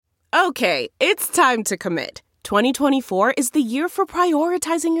Okay, it's time to commit. 2024 is the year for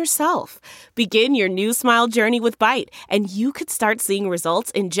prioritizing yourself. Begin your new smile journey with Byte, and you could start seeing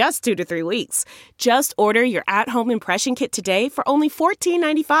results in just 2 to 3 weeks. Just order your at-home impression kit today for only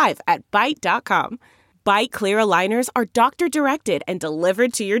 $14.95 at Byte.com. Byte Clear aligners are doctor-directed and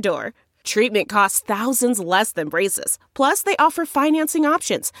delivered to your door. Treatment costs thousands less than braces. Plus, they offer financing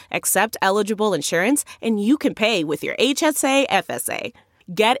options, accept eligible insurance, and you can pay with your HSA, FSA.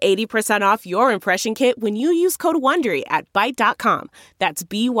 Get 80% off your impression kit when you use code WONDERY at Byte.com. That's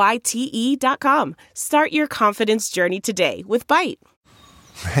BYTE.com. Start your confidence journey today with Byte.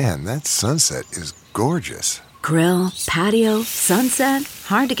 Man, that sunset is gorgeous. Grill, patio, sunset.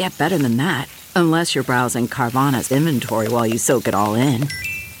 Hard to get better than that. Unless you're browsing Carvana's inventory while you soak it all in.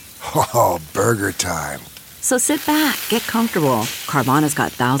 Oh, burger time. So sit back, get comfortable. Carvana's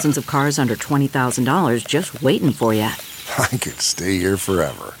got thousands of cars under $20,000 just waiting for you. I could stay here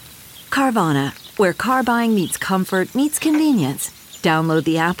forever. Carvana, where car buying meets comfort, meets convenience. Download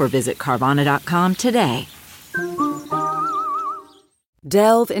the app or visit Carvana.com today.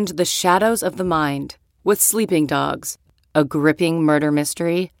 Delve into the shadows of the mind with Sleeping Dogs, a gripping murder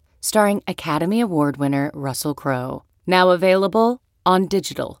mystery starring Academy Award winner Russell Crowe. Now available on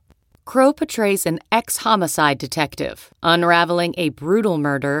digital. Crowe portrays an ex-homicide detective unraveling a brutal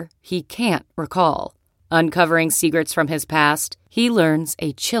murder he can't recall. Uncovering secrets from his past, he learns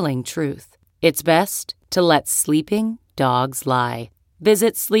a chilling truth. It's best to let sleeping dogs lie.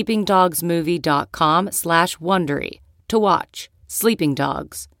 Visit sleepingdogsmovie.com/Wondery to watch Sleeping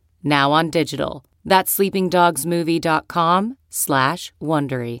Dogs, now on digital. That's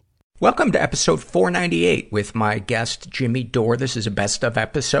sleepingdogsmovie.com/Wondery. Welcome to episode 498 with my guest, Jimmy Dore. This is a best of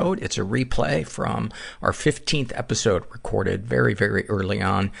episode. It's a replay from our 15th episode recorded very, very early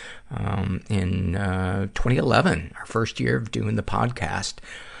on in 2011, our first year of doing the podcast.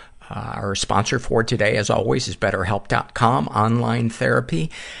 Our sponsor for today, as always, is BetterHelp.com, online therapy.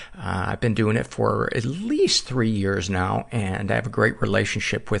 I've been doing it for at least 3 years now, and I have a great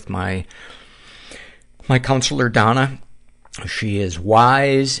relationship with my counselor, Donna. She is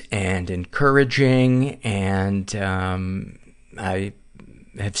wise and encouraging, and I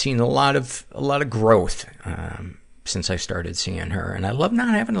have seen a lot of growth since I started seeing her. And I love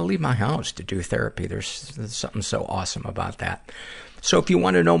not having to leave my house to do therapy. There's something so awesome about that. So if you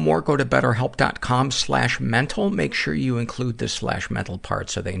want to know more, go to BetterHelp.com/mental. Make sure you include the /mental part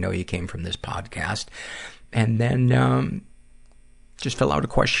so they know you came from this podcast. And then just fill out a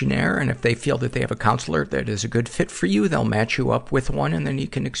questionnaire, and if they feel that they have a counselor that is a good fit for you, they'll match you up with one, and then you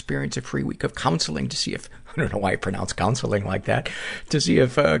can experience a free week of counseling to see if, I don't know why I pronounce counseling like that, to see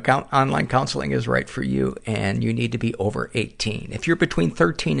if online counseling is right for you, and you need to be over 18. If you're between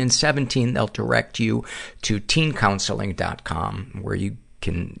 13 and 17, they'll direct you to teencounseling.com, where you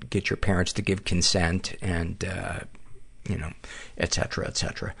can get your parents to give consent and, et cetera, et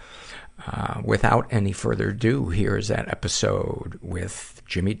cetera. Without any further ado, here's that episode with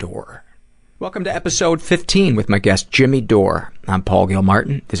Jimmy Dore. Welcome to episode 15 with my guest, Jimmy Dore. I'm Paul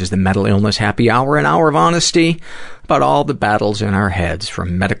Gilmartin. This is the Mental Illness Happy Hour, an hour of honesty about all the battles in our heads,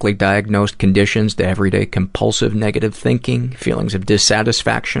 from medically diagnosed conditions to everyday compulsive negative thinking, feelings of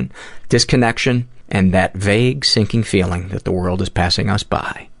dissatisfaction, disconnection, and that vague sinking feeling that the world is passing us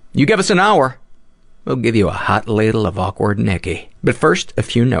by. You give us an hour, we'll give you a hot ladle of awkward Nicky. But first, a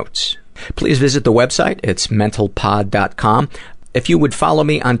few notes. Please visit the website. It's mentalpod.com. If you would follow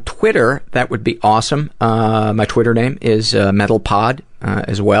me on Twitter, that would be awesome. My Twitter name is mentalpod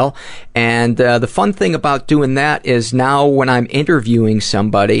as well. And the fun thing about doing that is now when I'm interviewing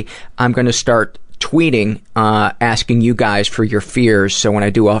somebody, I'm going to start tweeting, asking you guys for your fears. So when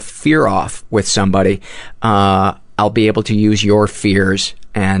I do a fear off with somebody, I'll be able to use your fears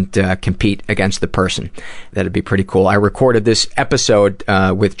and compete against the person. That'd be pretty cool. I recorded this episode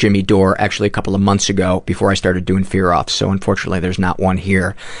with Jimmy Dore actually a couple of months ago before I started doing fear offs, so unfortunately there's not one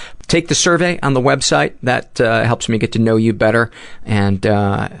here. Take the survey on the website. That helps me get to know you better, and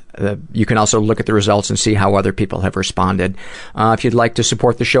you can also look at the results and see how other people have responded. If you'd like to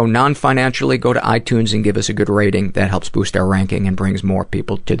support the show non-financially, go to iTunes and give us a good rating. That helps boost our ranking and brings more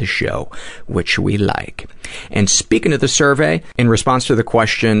people to the show, which we like. And speaking of the survey, in response to the question,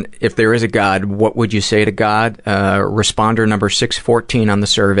 if there is a God, what would you say to God? Responder number 614 on the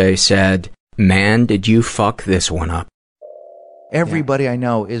survey said, "Man, did you fuck this one up." Everybody I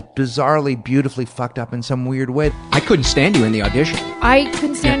know is bizarrely, beautifully fucked up in some weird way. I couldn't stand you in the audition. I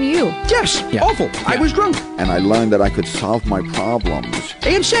couldn't stand you. Yes, awful. I was drunk. And I learned that I could solve my problems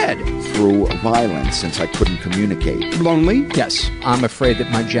And sad. through violence since I couldn't communicate. Lonely. Yes. I'm afraid that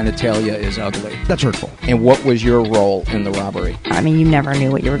my genitalia is ugly. That's hurtful. And what was your role in the robbery? I mean, you never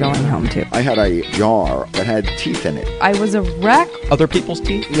knew what you were going home to. I had a jar that had teeth in it. I was a wreck. Other people's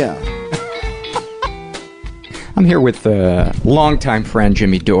teeth? Yeah. I'm here with longtime friend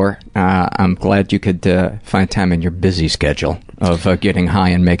Jimmy Dore. I'm glad you could find time in your busy schedule of getting high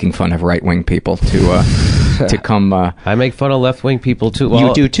and making fun of right-wing people to come. I make fun of left-wing people too.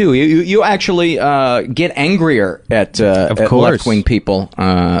 You do too. You actually get angrier at left-wing people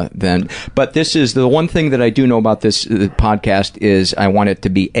than. But this is the one thing that I do know about this podcast is I want it to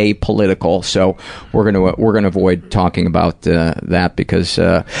be apolitical. So we're gonna avoid talking about that because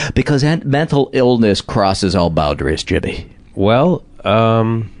mental illness crosses all boundaries, Jimmy. Well,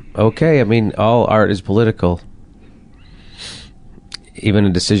 okay. I mean, all art is political. Even a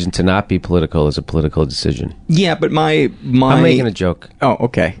decision to not be political is a political decision. Yeah, but my I'm making a joke. Oh,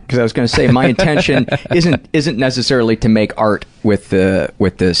 okay. Because I was going to say my intention isn't necessarily to make art with this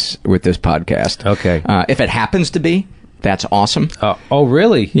podcast. Okay. If it happens to be, that's awesome. Oh,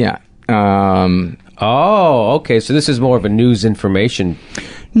 really? Yeah. Oh, okay. So this is more of a news information.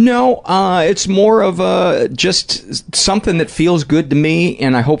 No, it's more of just something that feels good to me,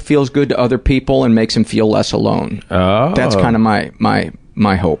 and I hope feels good to other people and makes them feel less alone. Oh, that's kind of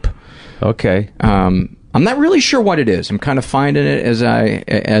my hope. Okay. I'm not really sure what it is. I'm kind of finding it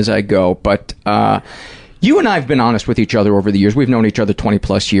as I go, but. You and I have been honest with each other over the years. We've known each other 20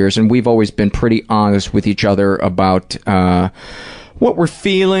 plus years, and we've always been pretty honest with each other about what we're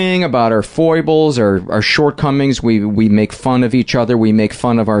feeling, about our foibles, our shortcomings. We make fun of each other. We make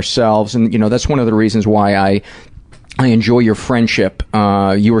fun of ourselves. And, that's one of the reasons why I enjoy your friendship.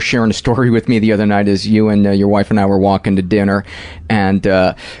 You were sharing a story with me the other night as you and your wife and I were walking to dinner. And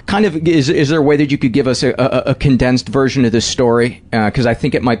kind of, is there a way that you could give us a condensed version of this story? Because I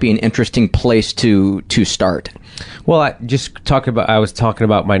think it might be an interesting place to start. Well, I was talking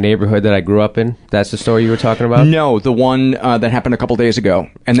about my neighborhood that I grew up in. That's the story you were talking about? No, the one that happened a couple days ago.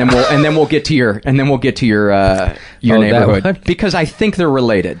 And then we'll get to your neighborhood because I think they're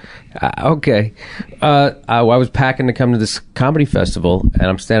related. Okay. I was packing to come to this comedy festival, and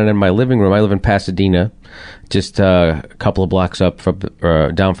I'm standing in my living room. I live in Pasadena, just a couple of blocks up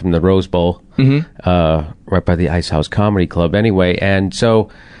down from the Rose Bowl, right by the Ice House Comedy Club. Anyway, and so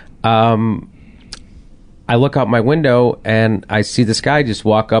I look out my window, and I see this guy just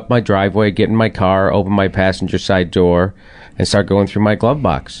walk up my driveway, get in my car, open my passenger side door, and start going through my glove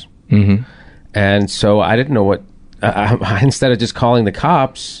box. Mm-hmm. And so I didn't know what... instead of just calling the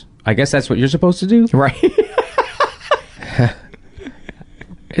cops... I guess that's what you're supposed to do? Right.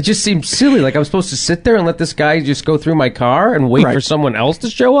 It just seemed silly. Like I'm supposed to sit there and let this guy just go through my car and wait for someone else to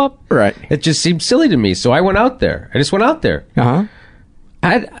show up? Right. It just seemed silly to me. So I went out there. I just went out there. Uh-huh.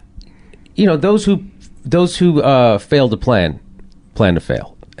 Those who fail to plan to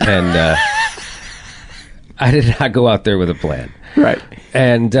fail. And I did not go out there with a plan. Right.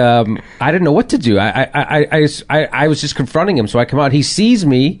 And I didn't know what to do. I was just confronting him. So I come out. He sees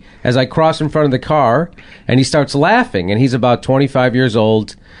me as I cross in front of the car, and he starts laughing. And he's about 25 years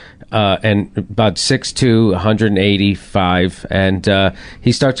old and about 6'2", 185. And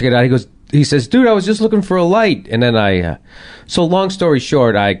he starts to get out. He says, "Dude, I was just looking for a light." And then so long story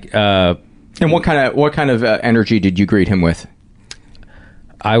short, and what kind of energy did you greet him with?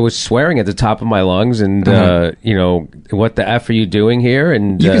 I was swearing at the top of my lungs, and what the F are you doing here?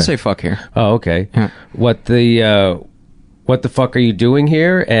 And you can say fuck here. Oh, okay. Yeah. What the fuck are you doing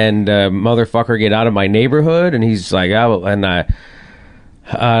here? And motherfucker, get out of my neighborhood. And he's like, oh, and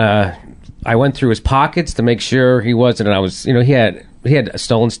I went through his pockets to make sure he wasn't. And I was, he had a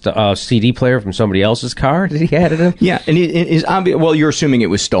stolen CD player from somebody else's car that he had in him. Yeah, and it is obvious. Well, you're assuming it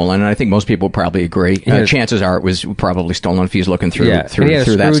was stolen, and I think most people would probably agree. Chances are it was probably stolen if he's looking through and he had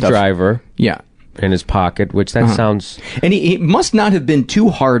through that stuff. Screwdriver. Yeah. In his pocket, which that sounds... And he must not have been too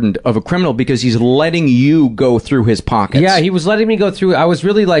hardened of a criminal because he's letting you go through his pockets. Yeah, he was letting me go through. I was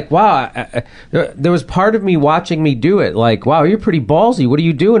really like, wow. There was part of me watching me do it. Like, wow, you're pretty ballsy. What are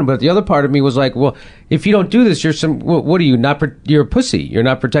you doing? But the other part of me was like, well, if you don't do this, what are you? You're a pussy. You're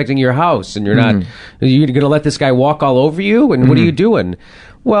not protecting your house. And you're going to let this guy walk all over you? And what are you doing?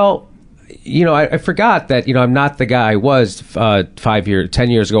 Well... I forgot that, I'm not the guy I was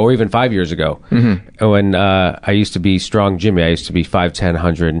 10 years ago, or even 5 years ago, when I used to be strong Jimmy. I used to be 5'10",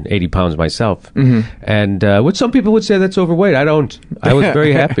 180 pounds myself. And which some people would say that's overweight. I don't. I was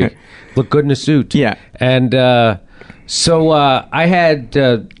very happy. Look good in a suit. Yeah. And So I had.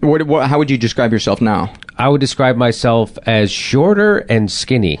 How would you describe yourself now? I would describe myself as shorter and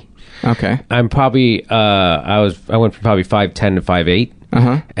skinny. Okay. I'm probably. I went from probably 5'10" to 5'8".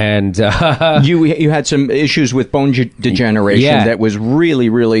 And you had some issues with bone degeneration that was really,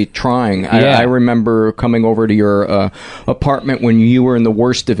 really trying. I remember coming over to your apartment when you were in the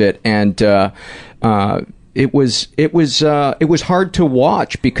worst of it, and it was hard to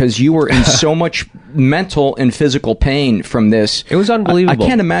watch because you were in so much mental and physical pain from this. It was unbelievable. I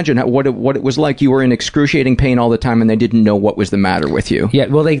can't imagine what it was like. You were in excruciating pain all the time, and they didn't know what was the matter with you. Yeah,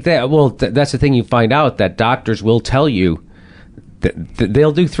 well, that's the thing. You find out that doctors will tell you.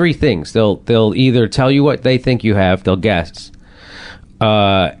 They'll do three things. They'll either tell you what they think you have, they'll guess,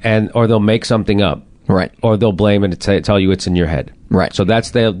 or they'll make something up, right? Or they'll blame it and tell you it's in your head, right? So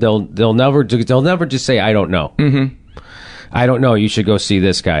that's they'll never just say I don't know. Mm-hmm. I don't know. You should go see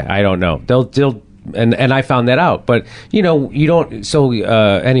this guy. I don't know. They'll and I found that out. But you don't. So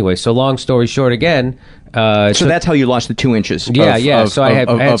anyway. So long story short, again. So that's how you lost the 2 inches. So I had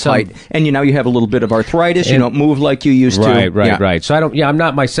some height, and now you have a little bit of arthritis. You don't move like you used to. Right. So I don't. Yeah, I'm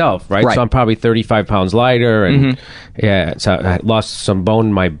not myself. Right. So I'm probably 35 pounds lighter, and so I lost some bone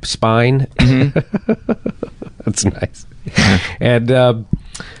in my spine. That's nice. And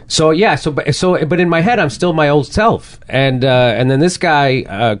but in my head I'm still my old self, and then this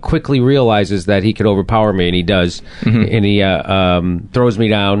guy quickly realizes that he could overpower me, and he does, and he throws me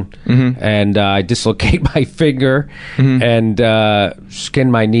down, and I dislocate my finger, and skin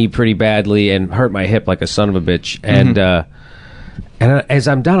my knee pretty badly, and hurt my hip like a son of a bitch, and as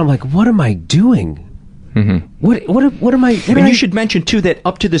I'm down, I'm like, what am I doing? What am I? And you should mention too that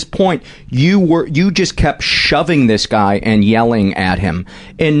up to this point, you just kept shoving this guy and yelling at him,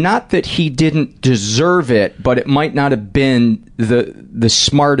 and not that he didn't deserve it, but it might not have been the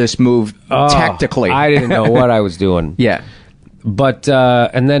smartest move tactically. I didn't know what I was doing. Yeah, but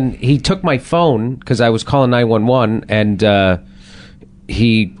and then he took my phone because I was calling 911, and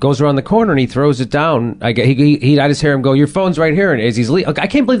he goes around the corner and he throws it down. I just hear him go, "Your phone's right here." And as he's I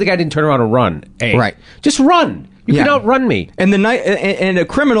can't believe the guy didn't turn around and run. Hey, right, just run. You can outrun me. And and a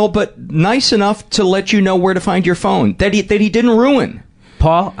criminal, but nice enough to let you know where to find your phone that he didn't ruin.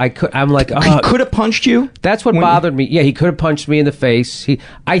 Paul, I'm like, he could have punched you. That's what bothered me. Yeah, he could have punched me in the face.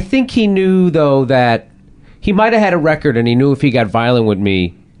 I think he knew though that he might have had a record, and he knew if he got violent with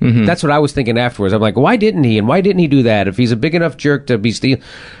me. That's what I was thinking afterwards. I'm like, why didn't he? And why didn't he do that? If he's a big enough jerk to be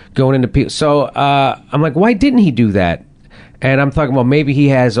going into people. So I'm like, why didn't he do that? And I'm talking about maybe he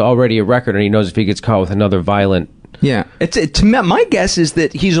has already a record and he knows if he gets caught with another violent. Yeah. My guess is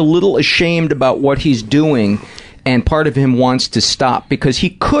that he's a little ashamed about what he's doing, and part of him wants to stop because he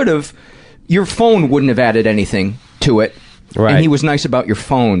could have. Your phone wouldn't have added anything to it. Right. And he was nice about your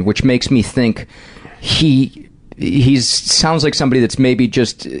phone, which makes me think he sounds like somebody that's maybe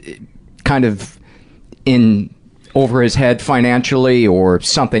just kind of in over his head financially or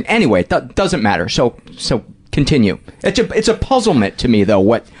something. Anyway, it doesn't matter. So continue. It's a puzzlement to me though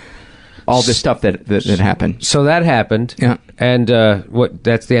what all this stuff that happened. So that happened. Yeah. And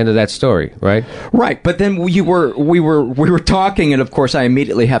that's the end of that story, right? Right. But then we were talking, and of course I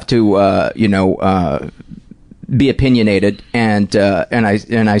immediately have to be opinionated, and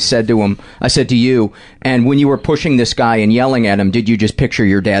I said to you, and when you were pushing this guy and yelling at him, did you just picture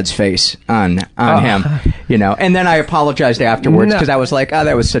your dad's face on him? And then I apologized afterwards because I was like,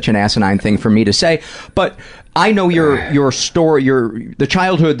 that was such an asinine thing for me to say. But I know your story, the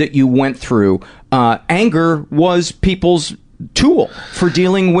childhood that you went through. Anger was people's tool for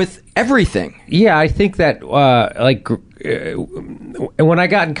dealing with everything. Yeah, I think that when I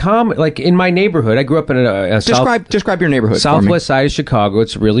got in my neighborhood, I grew up in a describe your neighborhood. Southwest side of Chicago.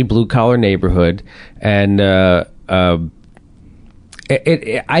 It's a really blue collar neighborhood, and I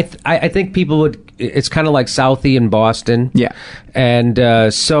think people would. It's kind of like Southie in Boston. Yeah,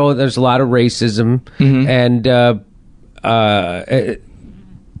 and so there's a lot of racism, and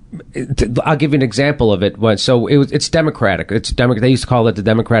I'll give you an example of it. So it's Democratic. They used to call it the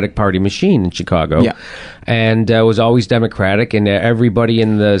Democratic Party machine in Chicago. Yeah. And it was always Democratic, and everybody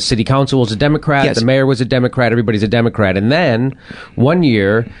in the city council was a Democrat. Yes. The mayor was a Democrat. Everybody's a Democrat. And then one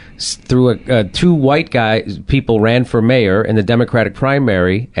year, through two white people ran for mayor in the Democratic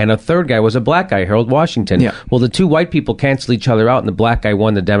primary, and a third guy was a black guy, Harold Washington. Yeah. Well, the two white people canceled each other out, and the black guy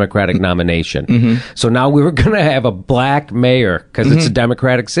won the Democratic nomination. So now we were going to have a black mayor because it's a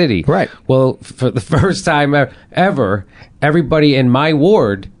Democratic city. Right. Well, for the first time ever, everybody in my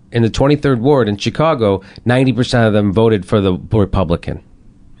ward, in the 23rd ward in Chicago, 90% of them voted for the Republican.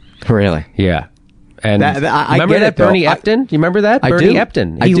 Really? Yeah. And I remember get that it, though. Bernie Epton? You remember that? Bernie do.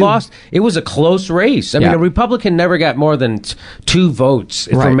 Epton. I He do. lost. It was a close race. I mean, a Republican never got more than 2 votes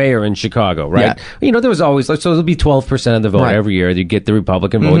for mayor in Chicago, right? Yeah. You know, there was always, so there'll be 12% of the vote every year. You get the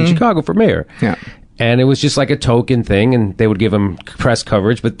Republican vote in Chicago for mayor. Yeah. And it was just like a token thing, and they would give him press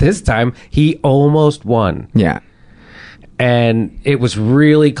coverage. But this time, he almost won. Yeah. And it was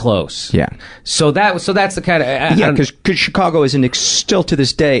really close. Yeah. So that's the kind of because Chicago is still to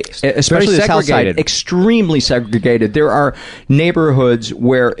this day, especially the South Side, extremely segregated. There are neighborhoods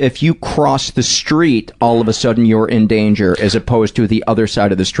where if you cross the street, all of a sudden you're in danger, as opposed to the other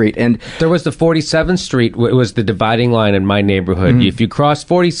side of the street. And there was the 47th Street. It was the dividing line in my neighborhood. If you crossed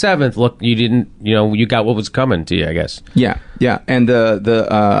 47th, look, you didn't. You know, you got what was coming to you, I guess. Yeah. Yeah, and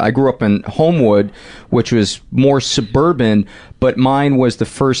I grew up in Homewood, which was more suburban, but mine was the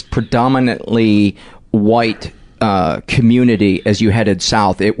first predominantly white community as you headed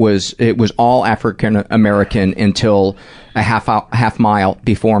south. It was all African American until a half mile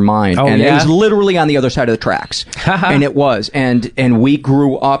before mine, and it was literally on the other side of the tracks. And it was, and we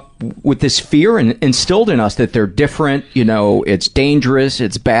grew up with this fear and instilled in us that they're different. You know, it's dangerous,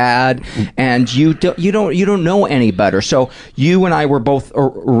 it's bad, and you don't know any better. So you and I were both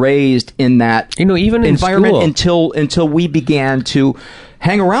raised in that even environment in school. until we began to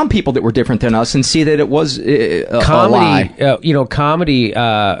hang around people that were different than us and see that it was comedy. A lie. Comedy.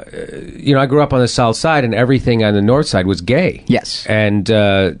 I grew up on the South Side, and everything on the North Side was gay. Yes, and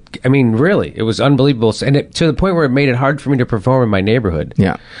I mean, really, it was unbelievable, and to the point where it made it hard for me to perform in my neighborhood.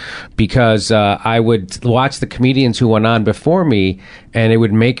 Yeah, because I would watch the comedians who went on before me, and it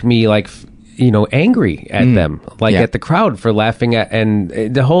would make me angry at them, at the crowd for laughing at, and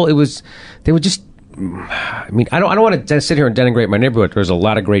they would just. I mean, I don't want to sit here and denigrate my neighborhood. There's a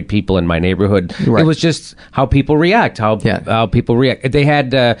lot of great people in my neighborhood. Right. It was just how people react. How people react. They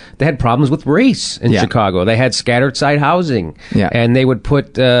had problems with race in Chicago. They had scattered site housing. Yeah. And they would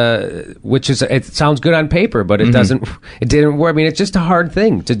put, it sounds good on paper, but it doesn't. It didn't work. I mean, it's just a hard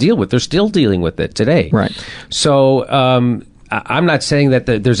thing to deal with. They're still dealing with it today. Right. So. I'm not saying that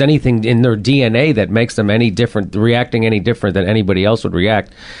there's anything in their DNA that makes them reacting any different than anybody else would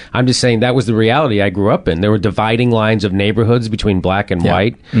react. I'm just saying that was the reality I grew up in. There were dividing lines of neighborhoods between black and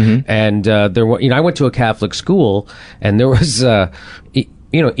white, and there were. I went to a Catholic school, and there was, there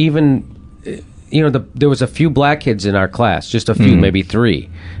was a few black kids in our class, just a few, maybe 3.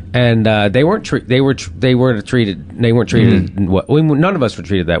 And they weren't treated. None of us were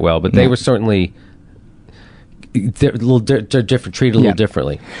treated that well, but they were certainly. They're different, treated a little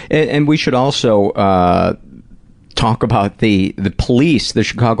differently. And we should also talk about the police, the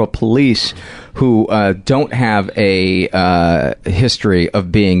Chicago police, who don't have a history of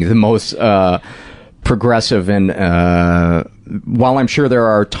being the most progressive. And while I'm sure there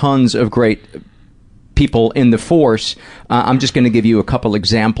are tons of great people in the force, I'm just going to give you a couple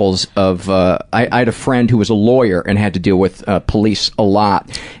examples of I had a friend who was a lawyer and had to deal with police a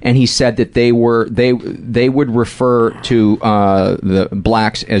lot, and he said that they would refer to the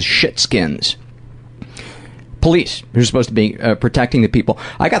blacks as shitskins. Police who are supposed to be protecting the people.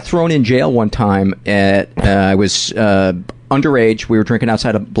 I got thrown in jail one time I was underage. We were drinking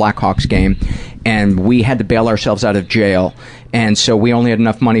outside a Blackhawks game, and we had to bail ourselves out of jail. And so we only had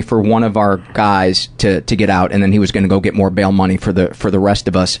enough money for one of our guys to get out, and then he was going to go get more bail money for the rest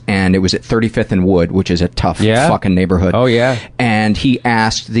of us. And it was at 35th and Wood, which is a tough fucking neighborhood. Oh yeah. And he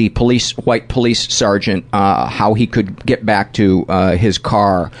asked the white police sergeant how he could get back to his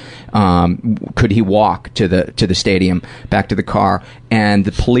car. Could he walk to the stadium back to the car? And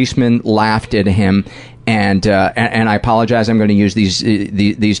the policeman laughed at him. And I apologize. I'm going to use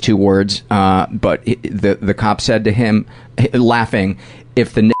these 2 words. But the cop said to him, laughing,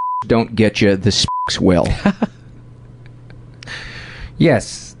 "If the don't get you, the s***s will."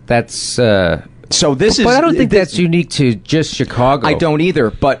 Yes, that's. So this is. But I don't think that's unique to just Chicago. I don't either.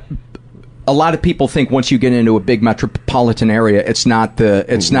 But a lot of people think once you get into a big metropolitan area, it's not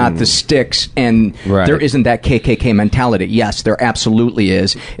the sticks, and there isn't that KKK mentality. Yes, there absolutely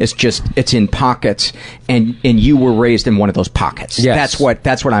is. It's just it's in pockets, and you were raised in one of those pockets. Yes.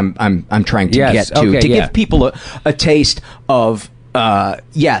 That's what I'm trying to get to give people a taste of.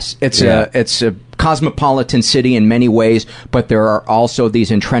 Yes, it's a cosmopolitan city in many ways, but there are also these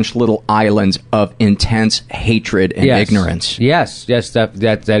entrenched little islands of intense hatred and ignorance. Yes,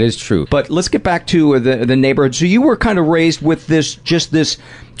 that is true. But let's get back to the neighborhood. So you were kind of raised with this.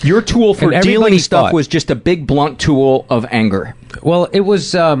 Your tool for dealing stuff was just a big blunt tool of anger. Well, it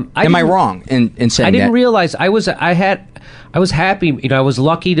was. Am I wrong in saying that? I didn't realize I was happy. I was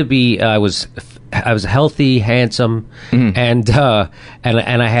lucky to be. I was healthy, handsome, and I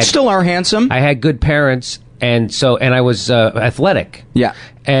had still are handsome. I had good parents, and I was athletic. Yeah,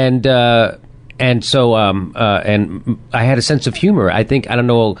 and I had a sense of humor. I don't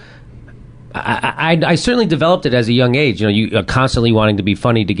know. I certainly developed it as a young age. You are constantly wanting to be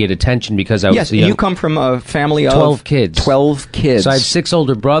funny to get attention because I was. Yes, you come from a family of 12 kids. 12 kids. So I had 6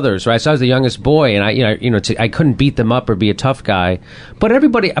 older brothers, right? So I was the youngest boy, and I couldn't beat them up or be a tough guy. But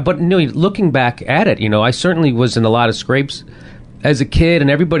looking back at it, I certainly was in a lot of scrapes as a kid,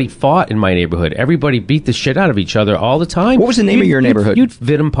 and everybody fought in my neighborhood. Everybody beat the shit out of each other all the time. What was the name of your neighborhood? You'd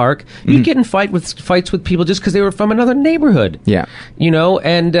Vidham Park. You'd get in fights with people just because they were from another neighborhood. Yeah.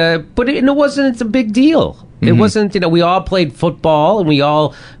 But it wasn't a big deal. It wasn't, we all played football, and we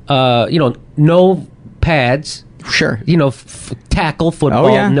all, no pads. Sure. Tackle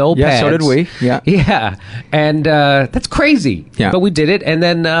football, no pads. Yeah, so did we. Yeah. Yeah. And that's crazy. Yeah. But we did it, and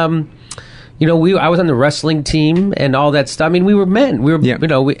then... I was on the wrestling team and all that stuff. I mean, we were men.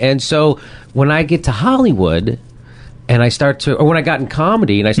 And so when I get to Hollywood, and when I got in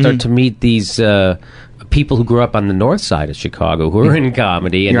comedy, and I start to meet these people who grew up on the north side of Chicago who were in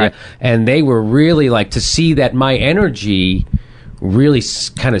comedy, and they were really to see that my energy really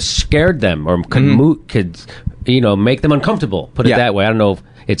kind of scared them or could make them uncomfortable. Put it that way. I don't know if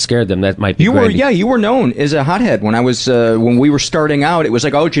it scared them. That might be you were known as a hothead when I was when we were starting out. It was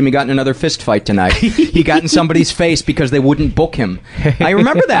like, oh, Jimmy got in another fist fight tonight. He got in somebody's face because they wouldn't book him. I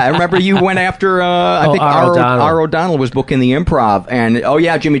remember that. I remember you went after I think R. O'Donnell was booking the Improv, and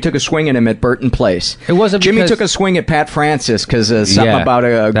Jimmy took a swing at him at Burton Place. It wasn't Jimmy took a swing at Pat Francis because something about a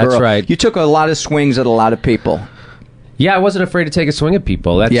girl. That's right. You took a lot of swings at a lot of people. Yeah, I wasn't afraid to take a swing at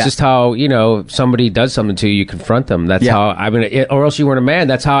people. That's just how, somebody does something to you, you confront them. That's how, or else you weren't a man.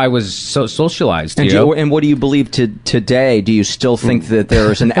 That's how I was socialized. And what do you believe today? Do you still think that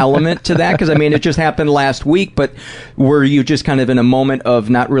there's an element to that? Because, it just happened last week, but were you just kind of in a moment of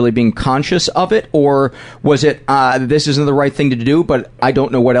not really being conscious of it? Or was it, this isn't the right thing to do, but I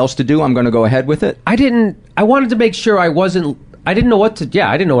don't know what else to do, I'm going to go ahead with it? I wanted to make sure I didn't know what I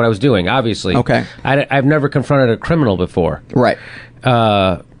didn't know what I was doing, obviously. Okay. I've never confronted a criminal before. Right.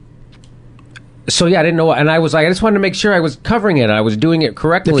 So, I didn't know what, and I was like, I just wanted to make sure I was covering it, and I was doing it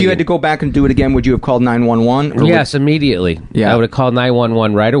correctly. If you had to go back and do it again, would you have called 911? Yes, immediately. Yeah. I would have called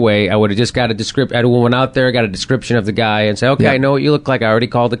 911 right away. I would have just got a description. I went out there, got a description of the guy, and say, okay, I know what you look like. I already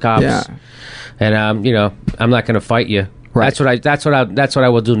called the cops. Yeah. And, I'm not going to fight you. Right. That's what I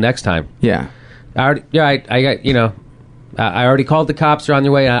will do next time. Yeah. I got, I already called the cops. They're on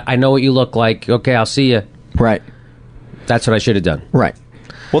their way. I know what you look like. Okay, I'll see you. Right. That's what I should have done. Right.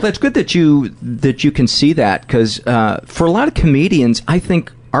 Well, that's good that you can see that, because for a lot of comedians, I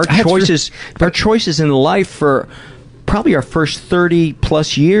think our choices in life for probably our first 30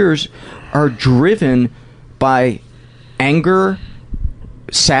 plus years are driven by anger,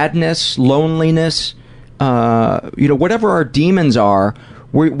 sadness, loneliness, whatever our demons are.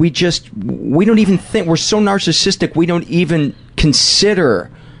 We don't even think. We're so narcissistic, we don't even consider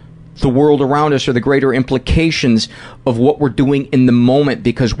the world around us or the greater implications of what we're doing in the moment,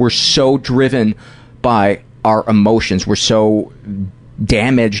 because we're so driven by our emotions. We're so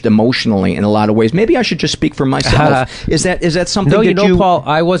damaged emotionally in a lot of ways. Maybe I should just speak for myself. Is that something that you... Paul,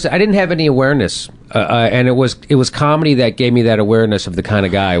 I didn't have any awareness, and it was comedy that gave me that awareness of the kind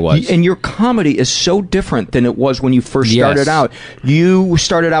of guy I was. And your comedy is so different than it was when you first started out. You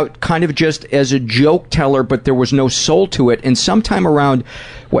started out kind of just as a joke teller, but there was no soul to it. And sometime around,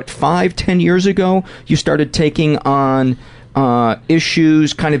 5-10 years ago, you started taking on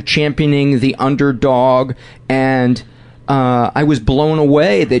issues, kind of championing the underdog, and I was blown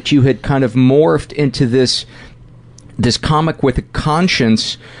away that you had kind of morphed into this comic with a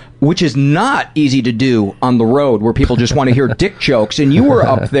conscience, which is not easy to do on the road, where people just want to hear dick jokes. And you were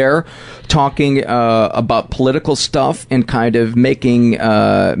up there talking about political stuff and kind of making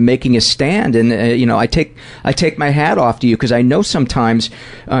a stand. And I take my hat off to you, because I know sometimes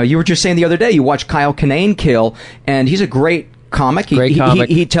you were just saying the other day you watched Kyle Kinane kill, and he's a great comic.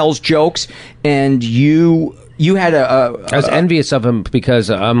 He tells jokes, and you had I was envious of him, because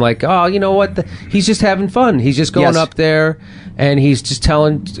I'm like, oh, you know what? He's just having fun. He's just going up there, and he's just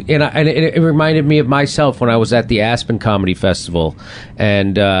telling. And it reminded me of myself when I was at the Aspen Comedy Festival,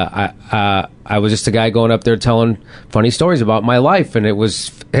 and I was just a guy going up there telling funny stories about my life,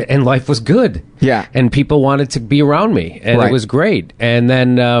 and life was good. Yeah, and people wanted to be around me, and it was great. And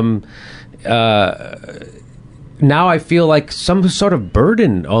then now I feel like some sort of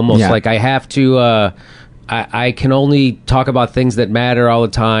burden, almost like I have to. I can only talk about things that matter all the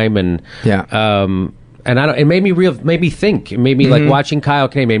time, and and I don't. It made me think. It made me like watching Kyle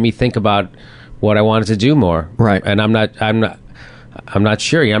Kinane made me think about what I wanted to do more. Right. And I'm not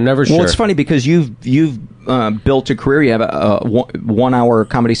sure. I'm never sure. Well, it's funny because you've built a career. You have a 1 hour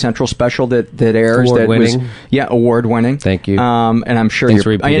Comedy Central special that airs. Award-winning. Award-winning. Thank you. And I'm sure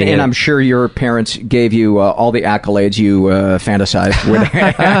I'm sure your parents gave you all the accolades you fantasized would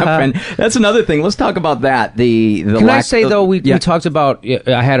have. And that's another thing. Let's talk about that. Can I say though we talked about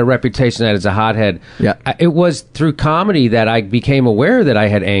I had a reputation that as a hothead. Yeah. It was through comedy that I became aware that I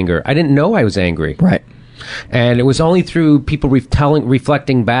had anger. I didn't know I was angry. Right. And it was only through people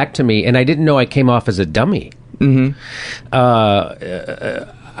reflecting back to me, and I didn't know I came off as a dummy. Mm-hmm.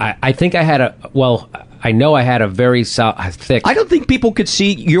 I think I had I know I had a very thick... I don't think people could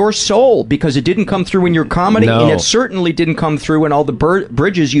see your soul because it didn't come through in your comedy, and it certainly didn't come through in all the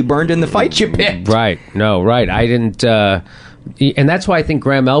bridges you burned in the fights you picked. Right. No, right. I didn't... and that's why I think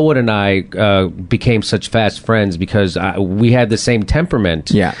Graham Elwood and I became such fast friends, because we had the same temperament.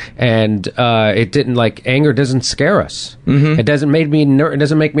 Yeah. And it didn't, anger doesn't scare us. Mm-hmm. It doesn't make me it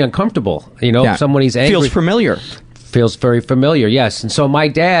doesn't make me uncomfortable. If somebody's angry, feels familiar. Feels very familiar, yes. And so my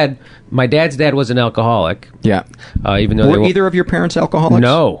dad's dad was an alcoholic. Yeah. Even though were either of your parents alcoholics?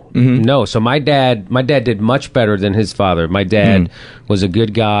 No. Mm-hmm. No. So my dad did much better than his father. My dad was a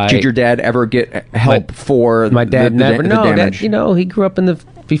good guy. Did your dad ever get help for my dad never? The no, damage? He grew up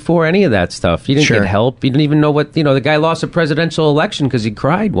before any of that stuff. He didn't get help. He didn't even know what, the guy lost a presidential election because he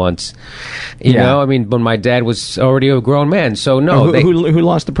cried once. You know, I mean, when my dad was already a grown man. So no. Who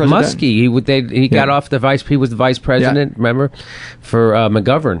lost the president? Muskie. He got off he was the vice president, remember, for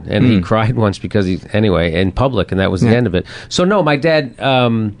McGovern. And he cried once because in public, and that was the end of it. So no, my dad,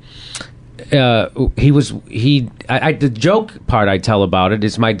 the joke part I tell about it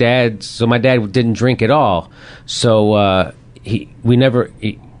is my dad didn't drink at all. So, he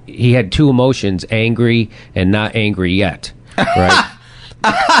had two emotions, angry and not angry yet, right?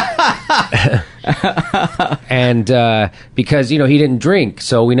 And because he didn't drink,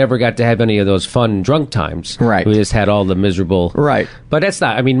 so we never got to have any of those fun drunk times. Right. We just had all the miserable. Right. But that's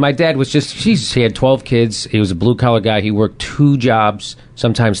not. I mean, my dad was he had 12 kids. He was a blue collar guy. He worked 2 jobs,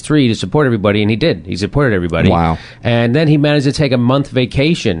 sometimes 3, to support everybody, and he did. He supported everybody. Wow. And then he managed to take a month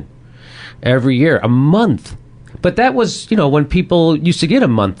vacation every year. A month. But that was, when people used to get a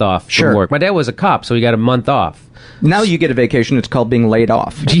month off from work. My dad was a cop, so he got a month off. Now you get a vacation. It's called being laid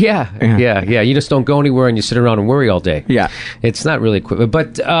off. Yeah. You just don't go anywhere and you sit around and worry all day. Yeah. It's not really quick.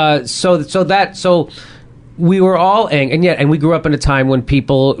 But so we were all angry, and we grew up in a time when it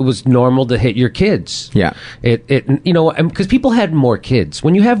was normal to hit your kids. Yeah. Because people had more kids.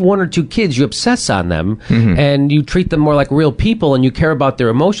 When you have 1 or 2 kids, you obsess on them, and you treat them more like real people, and you care about their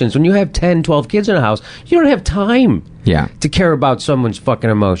emotions. When you have 10, 12 kids in a house, you don't have time to care about someone's fucking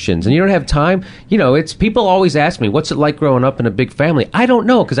emotions. And you don't have time. It's people always ask me, what's it like growing up in a big family? I don't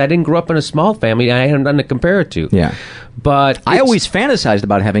know, because I didn't grow up in a small family, and I had nothing to compare it to. Yeah. But I always fantasized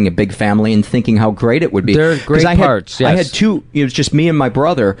about having a big family and thinking how great it would be. They're great parts, yes. I had 2, it was just me and my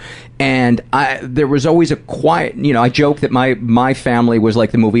brother, and there was always a quiet, I joke that my family was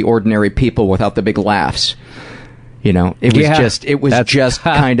like the movie Ordinary People without the big laughs. It was just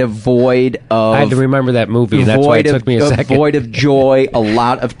kind of void of... I had to remember that movie. That's why it took me a second. Void of joy, a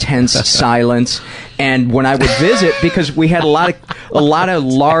lot of tense silence. And when I would visit, because we had a lot of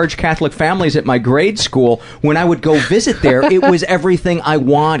large Catholic families at my grade school, when I would go visit there, it was everything I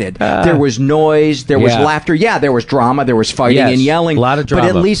wanted. There was noise, there was laughter. Yeah, there was drama, there was fighting and yelling. A lot of drama.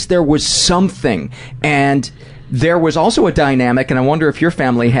 But at least there was something. And there was also a dynamic, and I wonder if your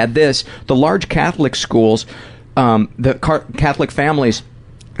family had this, the large Catholic schools... the Catholic families,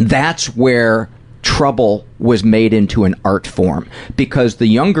 that's where trouble was made into an art form, because the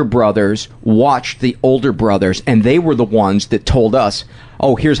younger brothers watched the older brothers, and they were the ones that told us,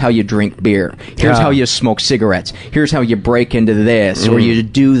 oh, here's how you drink beer, here's how you smoke cigarettes, here's how you break into this, or you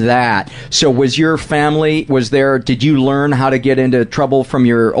do that. So was your family, did you learn how to get into trouble from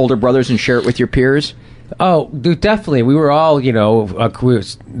your older brothers and share it with your peers? Oh, definitely. We were all, we all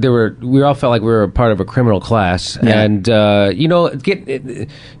felt like we were a part of a criminal class. Yeah. And,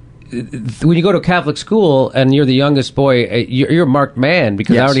 when you go to a Catholic school and you're the youngest boy, you're a marked man,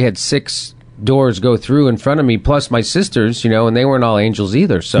 because I already had 6 doors go through in front of me, plus my sisters, and they weren't all angels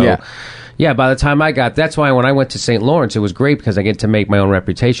either. So, by the time that's why when I went to St. Lawrence, it was great, because I get to make my own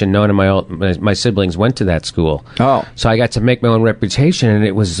reputation. None of my siblings went to that school. Oh. So I got to make my own reputation, and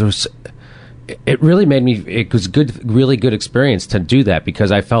it really made me. It was really good experience to do that,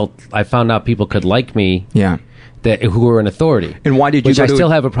 because I found out people could like me. Yeah. Who were in authority. And why did you? Which I still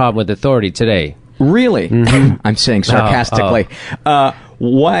have a problem with authority today. Really? Mm-hmm. I'm saying sarcastically.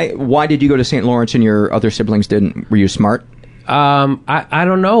 Why did you go to St. Lawrence and your other siblings didn't? Were you smart? I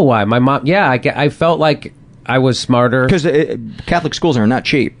don't know why. My mom, I felt like I was smarter. Because Catholic schools are not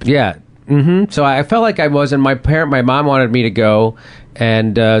cheap. Yeah. So I felt like I was, and my mom wanted me to go,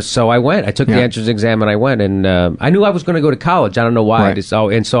 and so I went. I took the entrance exam, and I went, and I knew I was going to go to college. I don't know why. Right.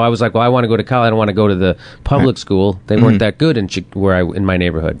 And so I was like, well, I want to go to college. I don't want to go to the public school. They weren't that good in my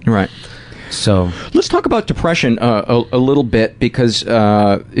neighborhood. Right. So let's talk about depression a little bit, because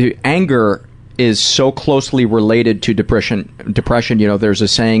anger is so closely related to depression. You know, there's a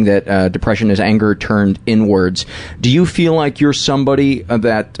saying that depression is anger turned inwards. Do you feel like you're somebody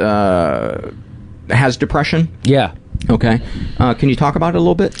that has depression? Yeah. Okay. Can you talk about it a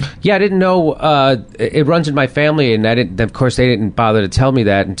little bit? Yeah, I didn't know. It runs in my family, and of course, they didn't bother to tell me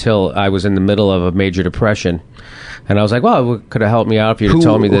that until I was in the middle of a major depression. And I was like, well, it could have helped me out if you'd have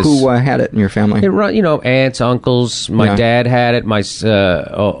told me this. Who had it in your family? Aunts, uncles. My dad had it. My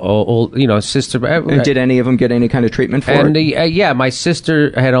sister. Did any of them get any kind of treatment for it? My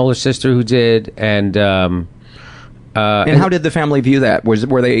sister, I had an older sister who did, and how did the family view that?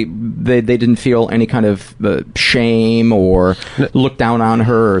 Were they didn't feel any kind of shame or look down on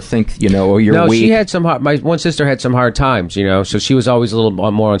her or think, you're weak? No, she had my one sister had some hard times, so she was always a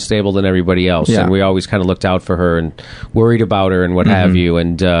little more unstable than everybody else, and we always kind of looked out for her and worried about her and what have you,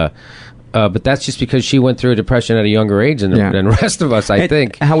 and but that's just because she went through a depression at a younger age than the rest of us, I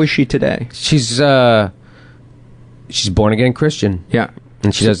think. How is she today? She's born again Christian. Yeah.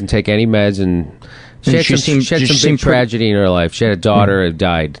 And she doesn't take any meds, and she had some big tragedy in her life. She had a daughter who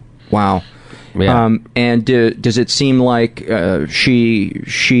died. Wow. Yeah. And does it seem like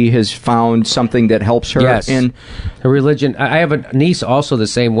she has found something that helps her in her religion? I have a niece also the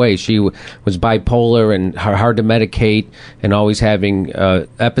same way. She was bipolar and hard to medicate and always having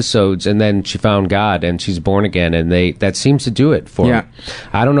episodes, and then she found God and she's born again, and that seems to do it for her.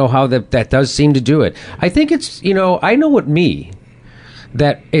 I don't know how that does seem to do it. I think it's, I know what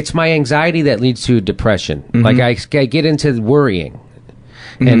that it's my anxiety that leads to depression. Like I get into worrying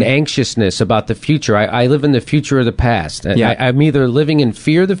and anxiousness about the future. I live in the future or the past. I'm either living in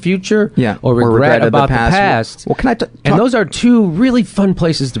fear of the future or regret about the past. Well, can I and those are two really fun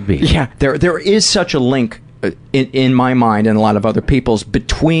places to be. Yeah, there is such a link in my mind and a lot of other people's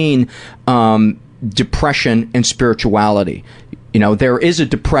between depression and spirituality. There is a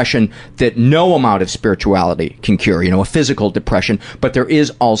depression that no amount of spirituality can cure, a physical depression, but there is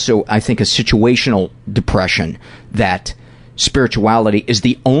also, I think, a situational depression that spirituality is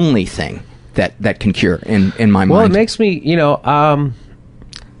the only thing that can cure in my mind. Well, it makes me,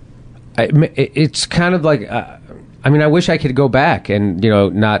 it's kind of like, I wish I could go back and,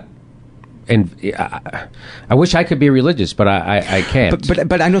 not... And I wish I could be religious, but I can't.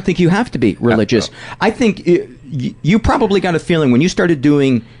 But I don't think you have to be religious. I think you probably got a feeling when you started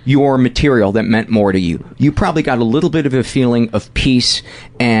doing your material that meant more to you. You probably got a little bit of a feeling of peace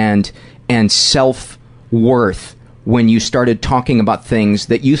and self-worth when you started talking about things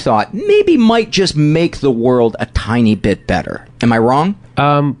that you thought maybe might just make the world a tiny bit better. Am I wrong?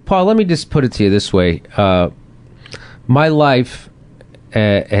 Paul, let me just put it to you this way. My life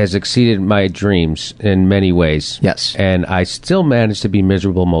has exceeded my dreams in many ways. Yes. And I still manage to be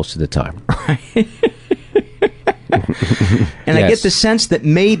miserable most of the time. And I get the sense that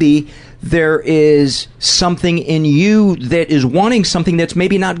maybe there is something in you that is wanting something that's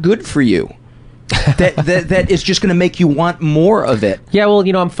maybe not good for you. that is just going to make you want more of it. Yeah, well,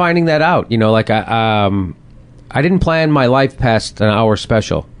 I'm finding that out. I didn't plan my life past an hour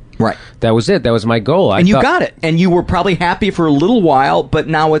special. Right. That was it. That was my goal. And you got it. And you were probably happy for a little while, but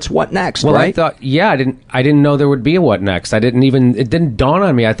now it's what next, well, right? I thought, I didn't know there would be a what next. It didn't dawn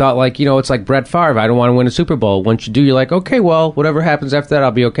on me. I thought, it's like Brett Favre. I don't want to win a Super Bowl. Once you do, you're like, okay, well, whatever happens after that, I'll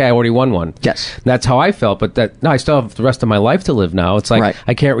be okay. I already won one. Yes. That's how I felt. But I still have the rest of my life to live now. It's like,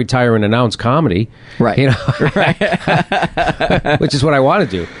 I can't retire and announce comedy. Right. Right. Which is what I want to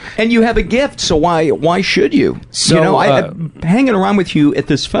do. And you have a gift, so why should you? So, hanging around with you at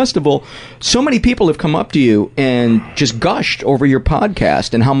this festival, so many people have come up to you and just gushed over your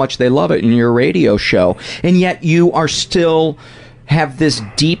podcast and how much they love it and your radio show, and yet you are still have this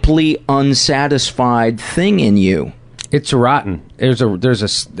deeply unsatisfied thing in you. It's rotten. There's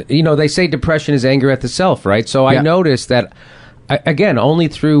a they say depression is anger at the self, right? So I noticed that, again, only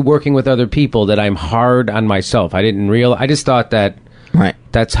through working with other people that I'm hard on myself. I just thought that. Right.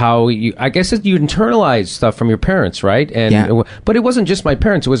 That's how you internalize stuff from your parents, right? And but it wasn't just my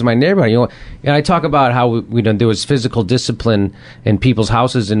parents; it was my neighborhood. And I talk about how there was physical discipline in people's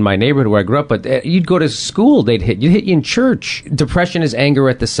houses in my neighborhood where I grew up. But you'd go to school, you'd hit you in church. Depression is anger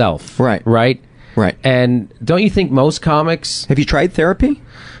at the self, right? Right. Right. And don't you think most comics? Have you tried therapy?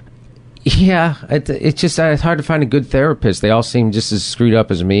 Yeah, it's just it's hard to find a good therapist. They all seem just as screwed up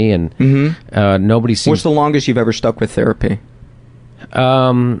as me, and nobody seems... What's the longest you've ever stuck with therapy?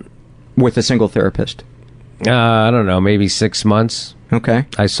 With a single therapist? I don't know, maybe 6 months. Okay.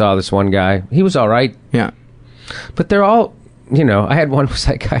 I saw this one guy. He was all right. Yeah. But they're all, I had one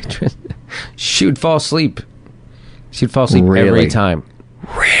psychiatrist. She would fall asleep. She'd fall asleep every time.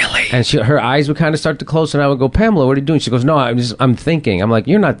 Really? And her eyes would kind of start to close, and I would go, Pamela, what are you doing? She goes, no, I'm thinking. I'm like,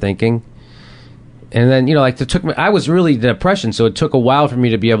 you're not thinking. And then, it took me, I was really depression, so it took a while for me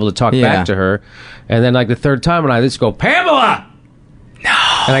to be able to talk back to her. And then, the third time, and I just go, Pamela! No.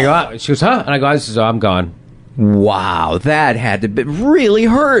 And I go, she goes, huh? And I go, I'm gone. Wow, that had to be really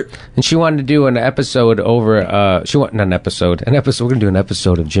hurt. And she wanted to do an episode over, an episode. We're going to do an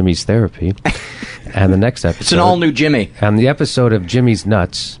episode of Jimmy's Therapy. And the next episode. It's an all-new Jimmy. And the episode of Jimmy's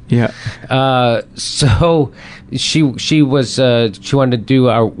Nuts. Yeah. So she wanted to do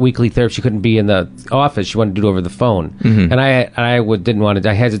our weekly therapy. She couldn't be in the office. She wanted to do it over the phone. Mm-hmm. And I didn't want to.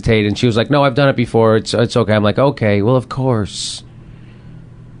 I hesitated. And she was like, no, I've done it before. It's okay. I'm like, okay, well, of course.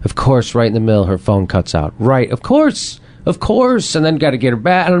 Of course, right in the middle, her phone cuts out. Right, of course. And then got to get her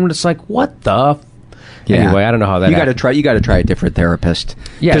back. And I'm just like, what the? Anyway, I don't know how that. You got to try a different therapist.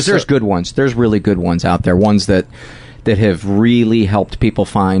 Yeah, because there's good ones. There's really good ones out there. Ones that have really helped people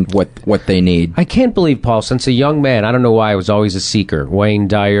find what they need. I can't believe, Paul, since a young man, I don't know why I was always a seeker. Wayne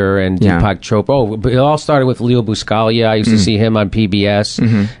Dyer and Deepak Chopra. Oh, but it all started with Leo Buscaglia. I used to see him on PBS.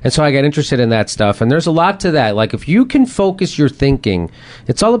 Mm-hmm. And so I got interested in that stuff. And there's a lot to that. Like, if you can focus your thinking,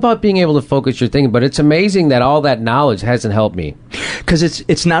 it's all about being able to focus your thinking. But it's amazing that all that knowledge hasn't helped me. Because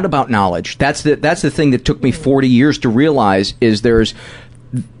it's not about knowledge. That's the thing that took me 40 years to realize is there's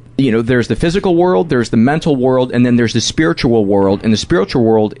the physical world, there's the mental world, and then there's the spiritual world. And the spiritual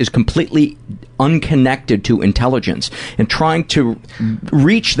world is completely unconnected to intelligence. And trying to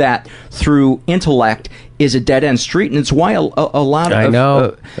reach that through intellect is a dead-end street. And it's why a lot of... I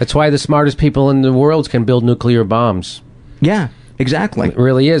know. That's why the smartest people in the world can build nuclear bombs. Yeah, exactly. It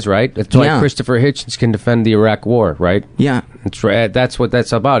really is, right? That's why Christopher Hitchens can defend the Iraq War, right? Yeah. That's right. That's what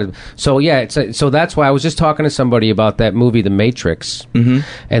that's about. So so that's why I was just talking to somebody about that movie, The Matrix, and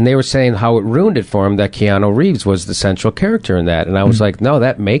they were saying how it ruined it for him that Keanu Reeves was the central character in that, and I was like, no,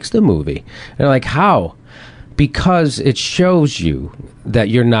 that makes the movie. And they're like, how? Because it shows you that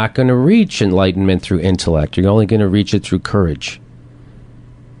you're not going to reach enlightenment through intellect. You're only going to reach it through courage.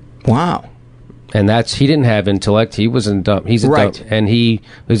 Wow. And he didn't have intellect. He wasn't dumb. He's a dumb, and he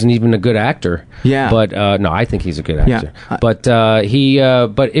wasn't even a good actor. Yeah. But no, I think he's a good actor. Yeah. But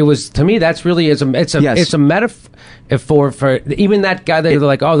but it was, to me, that's really it's a metaphor for even that guy that they're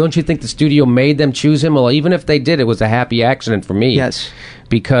like, oh, don't you think the studio made them choose him? Well, even if they did, it was a happy accident for me. Yes.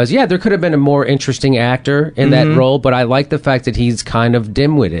 Because there could have been a more interesting actor in that role, but I like the fact that he's kind of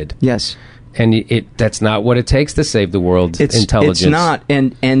dim-witted. Yes. And that's not what it takes to save the world's intelligence. It's not,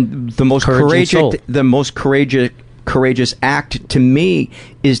 and the most courageous act to me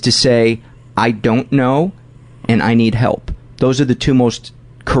is to say, I don't know, and I need help. Those are the two most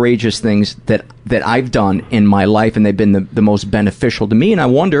courageous things that I've done in my life, and they've been the most beneficial to me. And I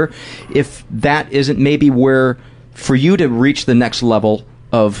wonder if that isn't maybe where, for you to reach the next level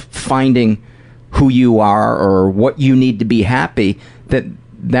of finding who you are or what you need to be happy,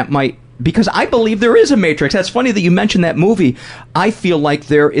 that might. Because I believe there is a matrix. That's funny that you mentioned that movie. I feel like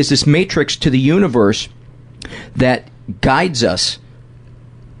there is this matrix to the universe that guides us,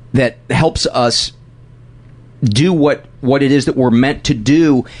 that helps us do what it is that we're meant to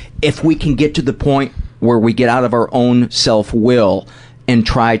do if we can get to the point where we get out of our own self-will and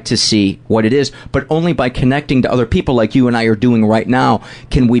try to see what it is. But only by connecting to other people like you and I are doing right now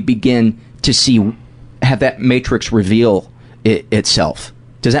can we begin to have that matrix reveal itself.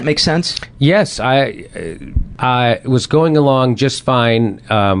 Does that make sense? Yes, I was going along just fine,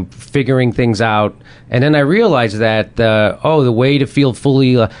 figuring things out, and then I realized that the way to feel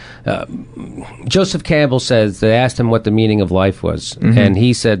fully. Joseph Campbell says they asked him what the meaning of life was, and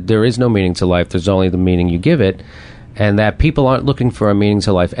he said there is no meaning to life. There's only the meaning you give it, and that people aren't looking for a meaning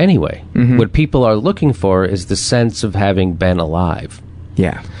to life anyway. What people are looking for is the sense of having been alive.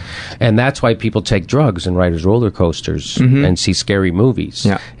 Yeah. And that's why people take drugs and ride roller coasters and see scary movies.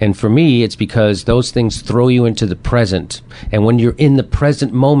 Yeah. And for me, it's because those things throw you into the present. And when you're in the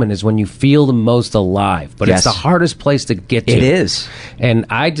present moment is when you feel the most alive. But it's the hardest place to get to. It is. And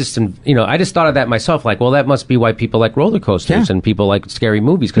I just thought of that myself. Like, well, that must be why people like roller coasters and people like scary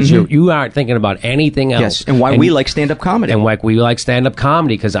movies. Because you aren't thinking about anything else. Yes. And why we like stand-up comedy. And why we like stand-up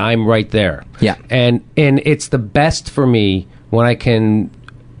comedy, because I'm right there. Yeah. And it's the best for me when I can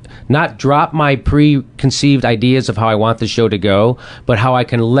not drop my preconceived ideas of how I want the show to go, but how I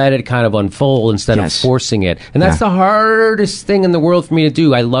can let it kind of unfold instead of forcing it. And that's the hardest thing in the world for me to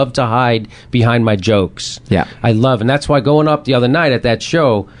do. I love to hide behind my jokes. Yeah. And that's why going up the other night at that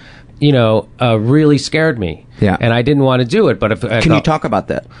show, really scared me. Yeah. And I didn't want to do it. But Can you talk about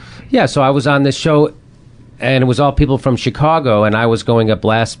that? Yeah, so I was on this show, and it was all people from Chicago, and I was going up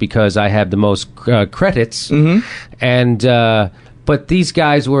last because I had the most credits. Mm-hmm. And but these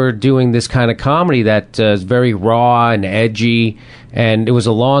guys were doing this kind of comedy that is very raw and edgy, and it was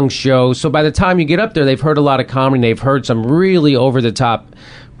a long show. So by the time you get up there, they've heard a lot of comedy, and they've heard some really over-the-top,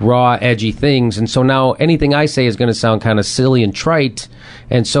 raw, edgy things. And so now anything I say is going to sound kind of silly and trite,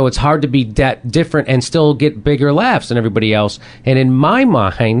 and so it's hard to be different and still get bigger laughs than everybody else. And in my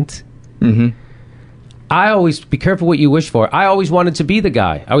mind... Mm-hmm. I always, be careful what you wish for. I always wanted to be the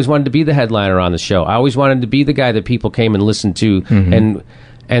guy. I always wanted to be the headliner on the show. I always wanted to be the guy that people came and listened to. Mm-hmm.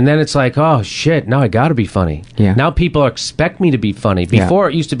 And then it's like, oh, shit, now I got to be funny. Yeah. Now people expect me to be funny. Before,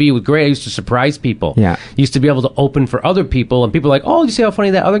 it used to be great. I used to surprise people. Yeah. Used to be able to open for other people. And people are like, oh, you see how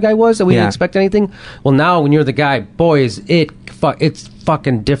funny that other guy was? That we didn't expect anything? Well, now when you're the guy, boy, is it's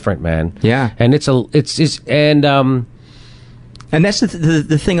fucking different, man. Yeah. And And that's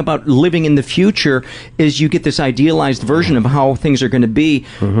the thing about living in the future is you get this idealized version of how things are going to be.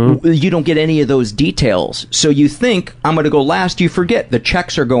 Mm-hmm. You don't get any of those details. So you think, I'm going to go last. You forget the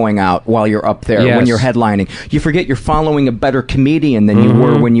checks are going out while you're up there when you're headlining. You forget you're following a better comedian than you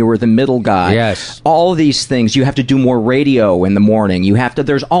were when you were the middle guy. Yes. All these things. You have to do more radio in the morning.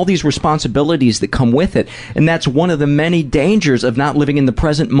 There's all these responsibilities that come with it. And that's one of the many dangers of not living in the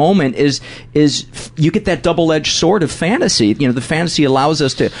present moment is you get that double-edged sword of fantasy. The fantasy allows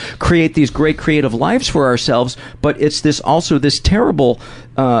us to create these great creative lives for ourselves, but it's this terrible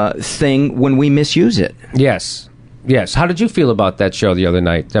thing when we misuse it. Yes. How did you feel about that show the other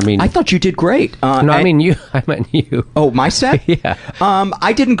night? I thought you did great. I meant you. Oh, my set? Yeah.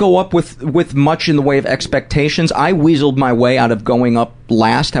 I didn't go up with much in the way of expectations. I weaseled my way out of going up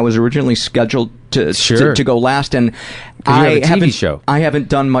last. I was originally scheduled to go last, and I have a TV show. I haven't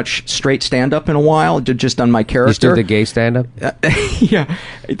done much straight stand-up in a while. Just done my character. You still the gay stand-up? Yeah,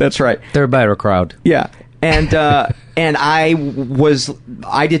 that's right. They're a better crowd. Yeah. And I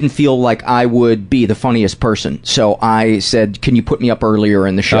didn't feel like I would be the funniest person, so I said, "Can you put me up earlier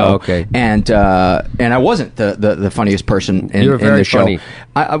in the show?" Oh, okay. And I wasn't the funniest person in the show. Funny.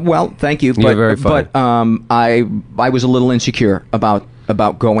 Well, thank you. You were very funny. But I was a little insecure about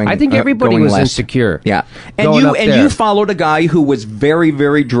going. I think everybody was insecure. Yeah, and you followed a guy who was very,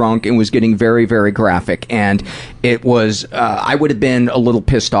 very drunk and was getting very, very graphic, and it was I would have been a little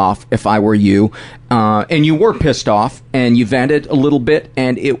pissed off if I were you, and you were pissed off, and you vented a little bit,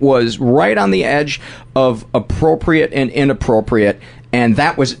 and it was right on the edge of appropriate and inappropriate. And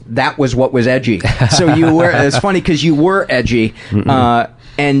that was what was edgy. So you were. It's funny because you were edgy.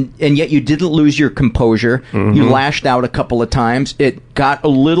 And yet you didn't lose your composure. Mm-hmm. You lashed out a couple of times. It got a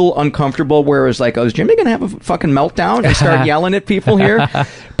little uncomfortable where it was like, oh, is Jimmy going to have a fucking meltdown and start yelling at people here?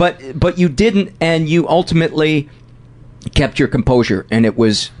 But you didn't, and you ultimately kept your composure, and it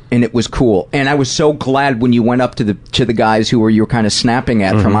was cool. And I was so glad when you went up to the guys who you were kind of snapping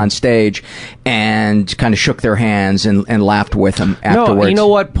at from on stage and kind of shook their hands and laughed with them afterwards. No, you know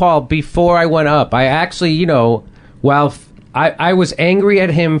what, Paul? Before I went up, I actually, while I was angry at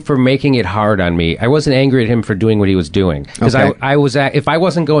him for making it hard on me. I wasn't angry at him for doing what he was doing. Because I was if I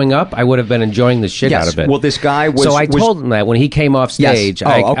wasn't going up, I would have been enjoying the shit out of it. Well, this guy was... So I told him that when he came off stage. Yes.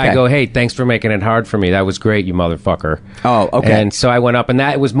 I go, hey, thanks for making it hard for me. That was great, you motherfucker. Oh, okay. And so I went up, and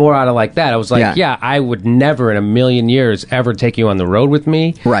that was more out of like that. I was like, yeah, I would never in a million years ever take you on the road with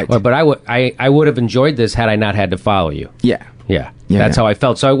me. Right. But I would have enjoyed this had I not had to follow you. Yeah. Yeah. That's how I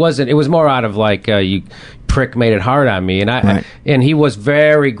felt. So it was more out of like, you prick made it hard on me. And and he was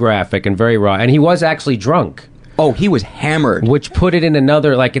very graphic and very raw. And he was actually drunk. Oh, he was hammered. Which put it in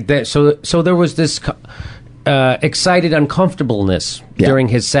another, so there was this excited uncomfortableness during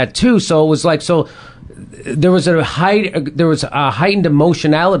his set too. So it was like, there was a heightened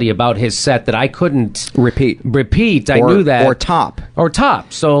emotionality about his set that I couldn't repeat. I knew that or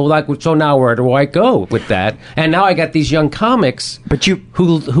top. So now where do I go with that? And now I got these young comics,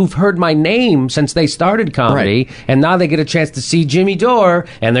 who've heard my name since they started comedy, and now they get a chance to see Jimmy Dore,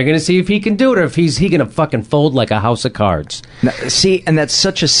 and they're going to see if he can do it or if he's going to fucking fold like a house of cards. Now, see, and that's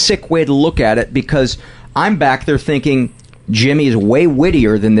such a sick way to look at it because I'm back there thinking, Jimmy is way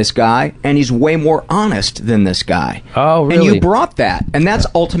wittier than this guy, and he's way more honest than this guy. Oh, really? And you brought that, and that's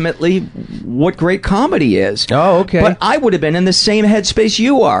ultimately what great comedy is. Oh, okay. But I would have been in the same headspace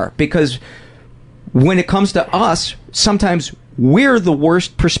you are, because when it comes to us, sometimes we're the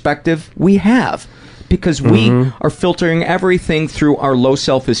worst perspective we have, because we are filtering everything through our low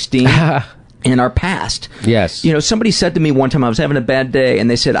self-esteem in our past. Yes. You know, somebody said to me one time, I was having a bad day, and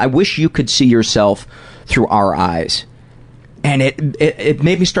they said, I wish you could see yourself through our eyes. And it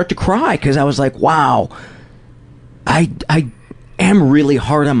made me start to cry, because I was like, wow, I am really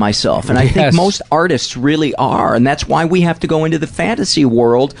hard on myself. And I think most artists really are. And that's why we have to go into the fantasy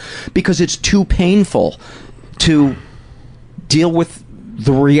world, because it's too painful to deal with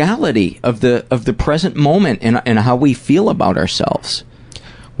the reality of the present moment and how we feel about ourselves.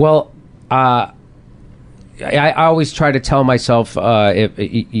 Well, I always try to tell myself,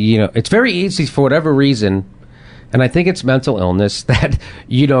 it's very easy for whatever reason, and I think it's mental illness, that,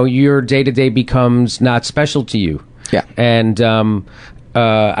 your day-to-day becomes not special to you. Yeah. And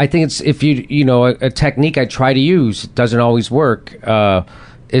I think it's, if a technique I try to use, doesn't always work,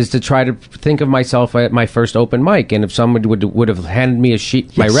 is to try to think of myself at my first open mic, and if someone would have handed me a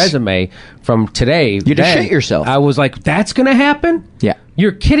sheet, my resume from today, you'd have shit yourself. I was like, that's going to happen? Yeah.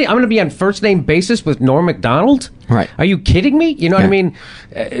 You're kidding? I'm going to be on first name basis with Norm Macdonald? Right. Are you kidding me? You know what I mean?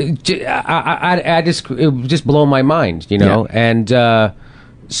 I just, it would just blow my mind, and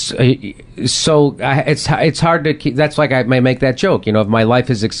it's hard to keep. That's like I may make that joke, if my life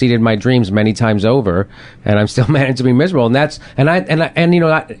has exceeded my dreams many times over, and I'm still managing to be miserable, and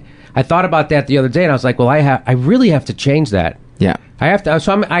I thought about that the other day, and I was like, well, I really have to change that. Yeah, I have to.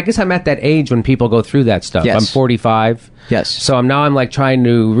 So I guess I'm at that age when people go through that stuff. Yes. I'm 45. Yes. So I'm like trying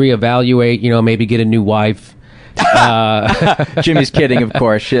to reevaluate. Maybe get a new wife. Jimmy's kidding, of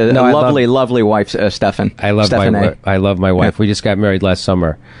course. Lovely wife, Stefan. I love my wife. Yeah. We just got married last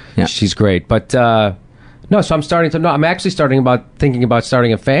summer. Yeah. She's great. But so I'm actually thinking about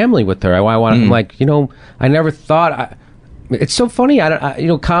starting a family with her. I'm like, I never thought. It's so funny.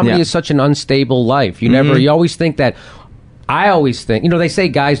 Comedy is such an unstable life. You always think that. I always think, they say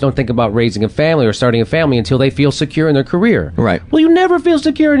guys don't think about raising a family or starting a family until they feel secure in their career. Right. Well, you never feel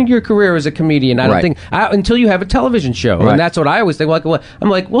secure in your career as a comedian. I don't think until you have a television show, and that's what I always think. I'm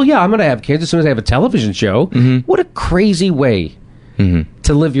like, well, yeah, I'm going to have kids as soon as I have a television show. What a crazy way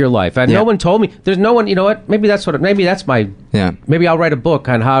to live your life. No one told me. There's no one. You know what? Maybe that's my. Yeah. Maybe I'll write a book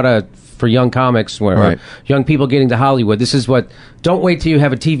on for young comics or young people getting to Hollywood. This is what. Don't wait till you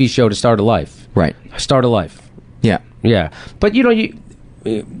have a TV show to start a life. Right. Start a life. Yeah. Yeah. But, I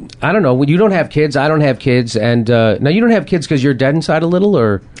don't know. You don't have kids. I don't have kids. And now you don't have kids because you're dead inside a little,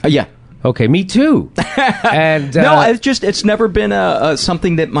 or? Yeah. Okay, me too. And no, it's never been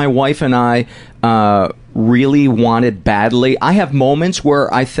something that my wife and I really wanted badly. I have moments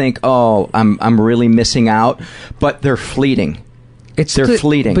where I think, oh, I'm really missing out, but they're fleeting. They're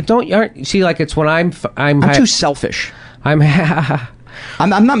fleeting. But it's when I'm too selfish.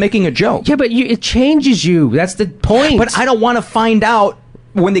 I'm not making a joke. Yeah, but it changes you. That's the point. But I don't want to find out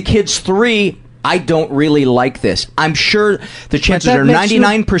when the kid's 3, I don't really like this. I'm sure the chances are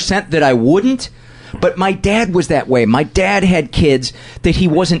 99% that I wouldn't, but my dad was that way. My dad had kids that he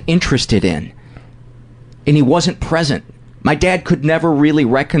wasn't interested in, and he wasn't present. My dad could never really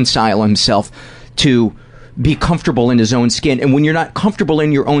reconcile himself to be comfortable in his own skin. And when you're not comfortable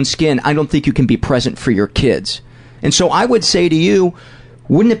in your own skin, I don't think you can be present for your kids. And so I would say to you,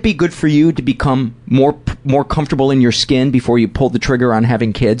 wouldn't it be good for you to become more comfortable in your skin before you pull the trigger on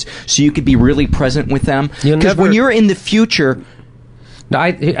having kids, so you could be really present with them? Because when you're in the future... No,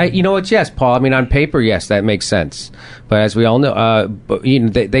 yes, Paul. I mean, on paper, yes, that makes sense. But as we all know,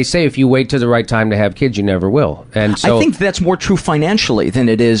 they say if you wait till the right time to have kids, you never will. And so, I think that's more true financially than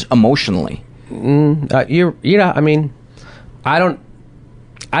it is emotionally.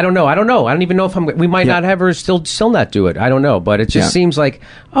 I don't know. I don't even know if we might not ever still not do it. I don't know. But it just seems like,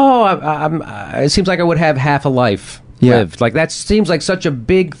 it seems like I would have half a life lived. Like, that seems like such a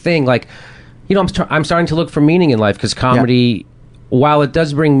big thing. Like, I'm starting to look for meaning in life, because comedy, while it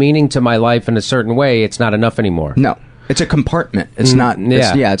does bring meaning to my life in a certain way, it's not enough anymore. No. It's a compartment. It's not.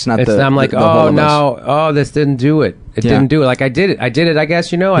 It's not. I'm like, this didn't do it. It didn't do it. Like, I did it. I guess.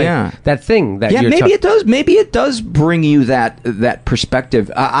 That thing that. Yeah, maybe it does. Maybe it does bring you that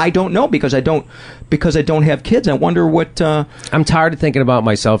perspective. I don't know, because I don't have kids. I wonder what. I'm tired of thinking about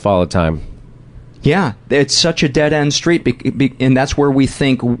myself all the time. Yeah, it's such a dead-end street, and that's where we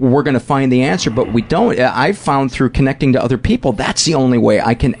think we're going to find the answer, but we don't. I've found through connecting to other people, that's the only way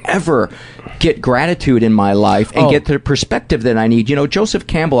I can ever get gratitude in my life and get the perspective that I need. Joseph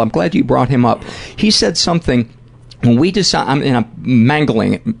Campbell, I'm glad you brought him up. He said something... When we decide, I'm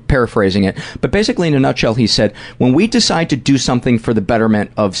mangling it, paraphrasing it, but basically in a nutshell, he said, when we decide to do something for the betterment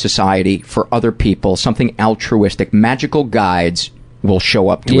of society, for other people, something altruistic, magical guides will show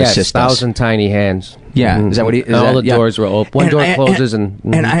up to assist us. 1,000 tiny hands. Yeah, is that what he? Is all that, the doors were open. One door closes, and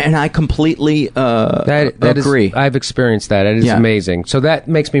I completely that agree. I've experienced that. It is amazing. So that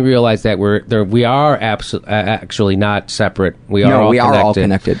makes me realize that we are actually not separate. We are all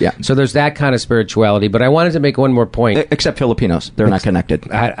connected. Yeah. So there's that kind of spirituality. But I wanted to make one more point. Except Filipinos, they're not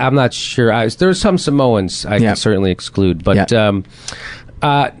connected. I'm not sure. There's some Samoans I can certainly exclude, but.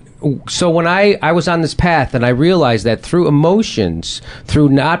 So when I was on this path, and I realized that through emotions, through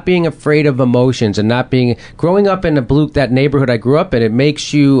not being afraid of emotions, and growing up in that neighborhood I grew up in, it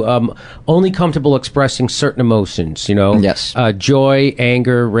makes you only comfortable expressing certain emotions. Yes. Joy,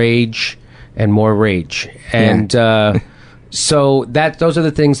 anger, rage, and more rage, and so those are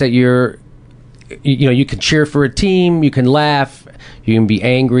the things that you can cheer for a team, you can laugh, you can be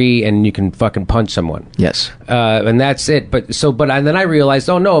angry, and you can fucking punch someone. Yes. And that's it. But then I realized,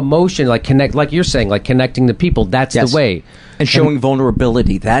 emotion, like you're saying, like connecting to people, that's the way. And showing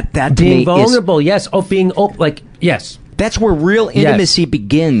vulnerability. That to being me vulnerable, yes. Oh, being yes. That's where real intimacy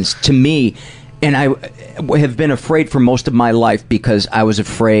begins to me. And I have been afraid for most of my life because I was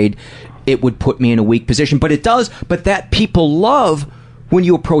afraid it would put me in a weak position. But it does. But that people love when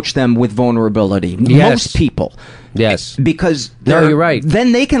you approach them with vulnerability. Yes. Most people. Yes. Because you're right.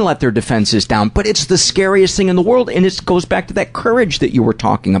 Then they can let their defenses down. But it's the scariest thing in the world, and it goes back to that courage that you were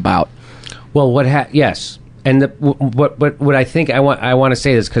talking about. Well, yes. And what I think I want to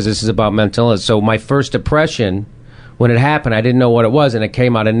say this because this is about mental illness. So my first depression, when it happened, I didn't know what it was, and it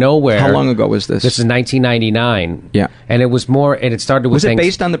came out of nowhere. How long ago was this? This is 1999. Yeah. And it was more, and it started with Was it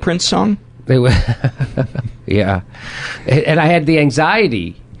based on the Prince song? Yeah. And I had the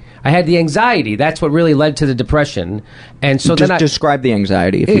anxiety. That's what really led to the depression. And so then describe the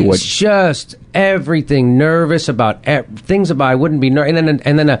anxiety, if you would. It's just everything, nervous about things about I wouldn't be nervous,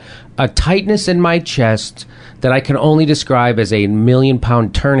 and then a tightness in my chest that I can only describe as a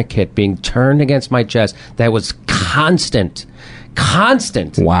 1,000,000-pound tourniquet being turned against my chest. That was constant.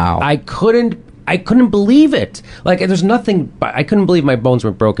 Wow. I couldn't believe it. Like, there's nothing. I couldn't believe my bones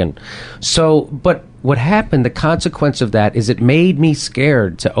were broken. So, but what happened? The consequence of that is it made me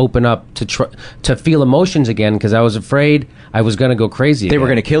scared to open up to feel emotions again because I was afraid I was going to go crazy. They were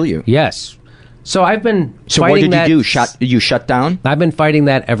going to kill you. Yes. So I've been. So what did you do? You shut down? I've been fighting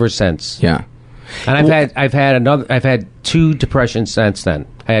that ever since. Yeah. And I've had 2 depressions since then.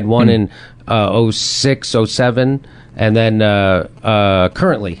 I had one in 06, 07, and then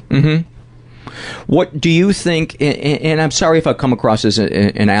currently. Mm-hmm. What do you think, and I'm sorry if I come across as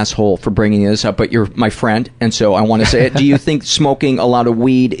an asshole for bringing this up, but you're my friend, and so I want to say it. Do you think smoking a lot of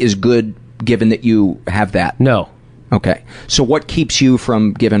weed is good, given that you have that? No. Okay. So what keeps you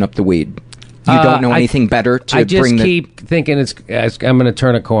from giving up the weed? You don't know anything better to I just bring keep thinking I'm going to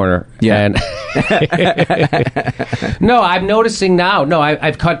turn a corner. Yeah. And no, I'm noticing now. No,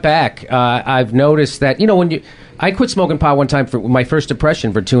 I've cut back. I've noticed that, I quit smoking pot one time for my first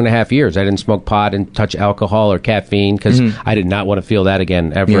depression for 2.5 years. I didn't smoke pot and touch alcohol or caffeine because I did not want to feel that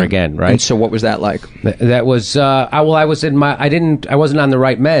again, again, right? And so what was that like? That was, I wasn't on the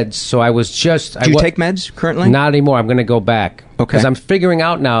right meds, so I was just... Do you take meds currently? Not anymore. I'm going to go back. Okay. Because I'm figuring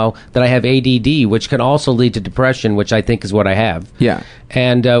out now that I have ADD, which can also lead to depression, which I think is what I have. Yeah.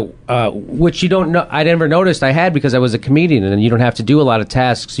 And which you don't know, I never noticed I had because I was a comedian, and you don't have to do a lot of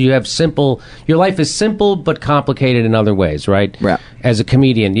tasks. You have your life is simple but complicated in other ways, right? Right. As a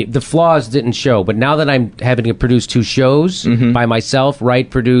comedian, the flaws didn't show, but now that I'm having to produce 2 shows by myself, write,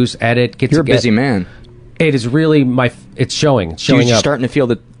 produce, edit, You're a busy man. It is really it's showing. It's showing You're up. starting to feel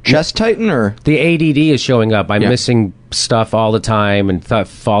the chest tighten, or the ADD is showing up. I'm missing stuff all the time and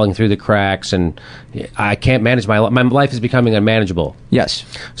falling through the cracks, and I can't manage my life is becoming unmanageable. Yes.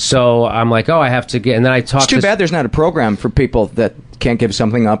 So I'm like, I have to get. And then I talk. It's too bad there's not a program for people that can't give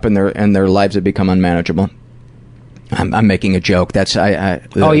something up and their lives have become unmanageable. I'm making a joke. That's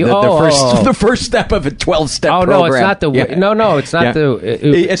the first step of a 12-step program. No, it's not the no, it's not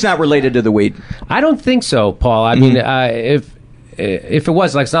it's not related to the weed. I don't think so, Paul. I mean, if it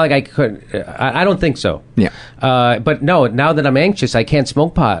was, like, it's not like I could. I don't think so. Yeah. But no, now that I'm anxious, I can't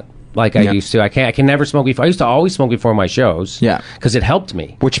smoke pot like I used to. I can never smoke before. I used to always smoke before my shows. Yeah. Because it helped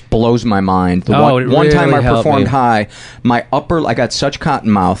me. Which blows my mind. One time I performed high, I got such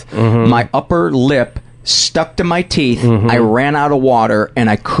cotton mouth, my upper lip stuck to my teeth. I ran out of water, and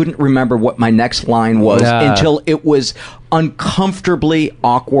I couldn't remember what my next line was until it was uncomfortably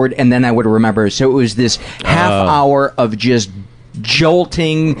awkward, and then I would remember. So it was this half hour of just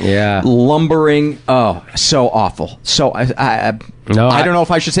jolting, lumbering. Oh, so awful. So I don't know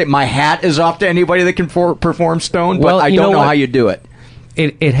if I should say my hat is off to anybody that can perform Stone, but I don't know how you do it.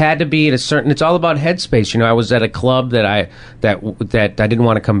 It had to be at a certain. It's all about headspace. I was at a club that I didn't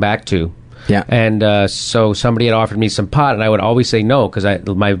want to come back to. Yeah. And so somebody had offered me some pot, and I would always say no, because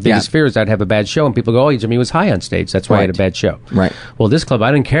my biggest fear is I'd have a bad show, and people go, oh, Jimmy was high on stage. That's why I had a bad show. Right. Well, this club,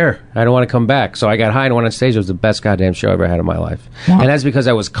 I didn't care. I don't want to come back. So I got high and went on stage. It was the best goddamn show I ever had in my life. Wow. And that's because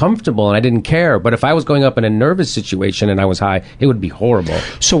I was comfortable and I didn't care. But if I was going up in a nervous situation and I was high, it would be horrible.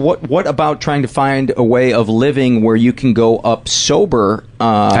 So what about trying to find a way of living where you can go up sober?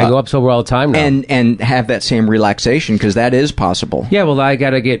 I go up sober all the time now. And have that same relaxation, because that is possible. Yeah, well, that's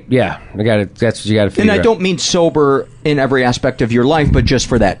what you got to figure out. And I don't mean sober in every aspect of your life, but just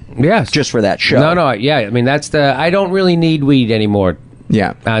for that. Yes. Just for that show. No, yeah. I mean, I don't really need weed anymore.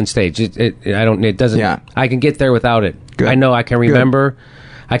 Yeah. On stage. It doesn't. Yeah. I can get there without it. Good. I know I can remember. Good.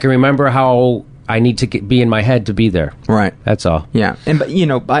 I can remember how I need to be in my head to be there. Right. That's all. Yeah. And,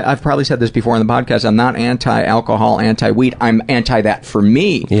 I've probably said this before on the podcast. I'm not anti-alcohol, anti-weed. I'm anti that for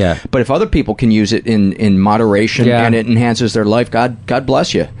me. Yeah. But if other people can use it in moderation and it enhances their life, God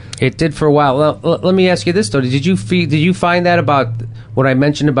bless you. It did for a while. Well, let me ask you this, though. Did you find that about what I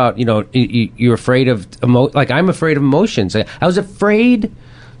mentioned about, you're afraid of, I'm afraid of emotions. I was afraid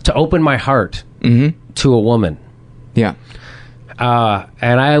to open my heart to a woman. Yeah.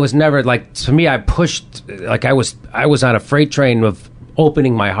 And I was never, to me, I pushed, I was on a freight train of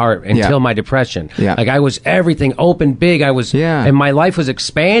opening my heart until my depression. Yeah. I was everything open, big. And my life was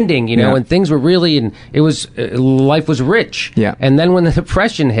expanding, and things were really, and it was, life was rich. Yeah. And then when the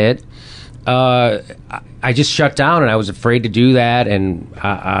depression hit, I just shut down, and I was afraid to do that. And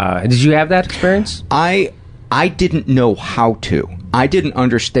did you have that experience? I didn't know how to. I didn't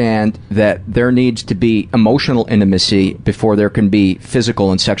understand that there needs to be emotional intimacy before there can be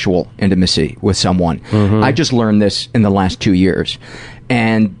physical and sexual intimacy with someone. Mm-hmm. I just learned this in the last 2 years.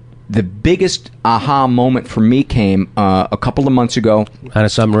 And the biggest aha moment for me came a couple of months ago. On a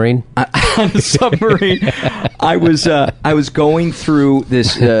submarine? On a submarine. I was going through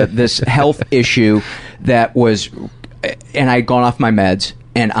this health issue that was, and I had gone off my meds,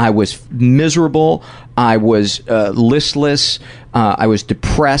 and I was miserable. I was listless. I was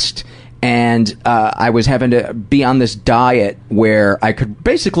depressed. And I was having to be on this diet where I could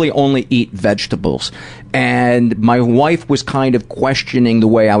basically only eat vegetables. And my wife was kind of questioning the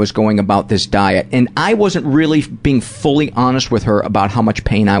way I was going about this diet. And I wasn't really being fully honest with her about how much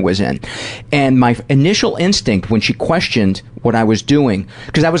pain I was in. And my initial instinct when she questioned what I was doing,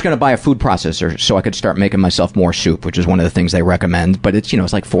 because I was going to buy a food processor so I could start making myself more soup, which is one of the things they recommend. But it's,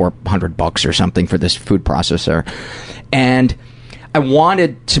 it's like $400 or something for this food processor. And I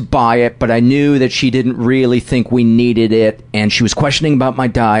wanted to buy it, but I knew that she didn't really think we needed it, and she was questioning about my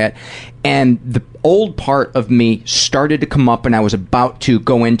diet, and the old part of me started to come up, and I was about to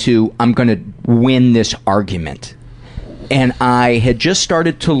go into, I'm going to win this argument. And I had just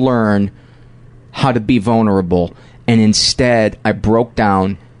started to learn how to be vulnerable, and instead I broke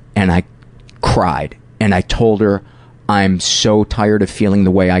down and I cried, and I told her, I'm so tired of feeling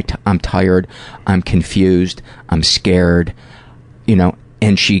the way I'm tired, I'm confused, I'm scared.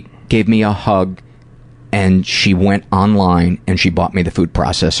 And she gave me a hug, and she went online and she bought me the food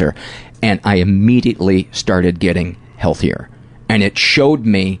processor, and I immediately started getting healthier. And it showed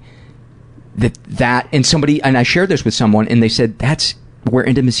me that and I shared this with someone, and they said that's where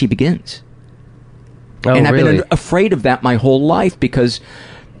intimacy begins. Oh, and I've really? been afraid of that my whole life because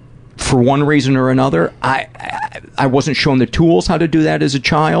for one reason or another, I wasn't shown the tools how to do that as a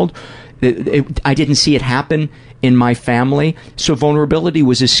child. I didn't see it happen in my family. So vulnerability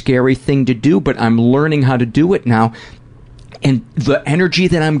was a scary thing to do, but I'm learning how to do it now. And the energy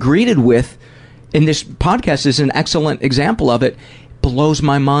that I'm greeted with in this podcast is an excellent example of it. Blows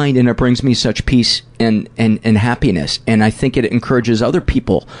my mind, and it brings me such peace and happiness. And I think it encourages other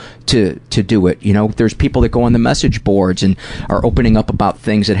people to do it. There's people that go on the message boards and are opening up about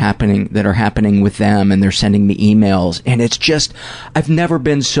things that are happening with them, and they're sending me emails. And it's just, I've never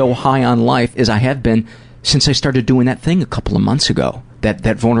been so high on life as I have been since I started doing that thing a couple of months ago.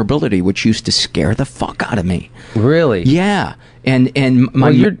 That vulnerability, which used to scare the fuck out of me. Really? Yeah. And my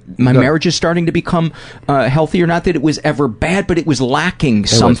marriage is starting to become healthier. Not that it was ever bad, but it was lacking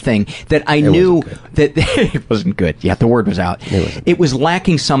something that I knew that it wasn't good. Yeah, the word was out. It was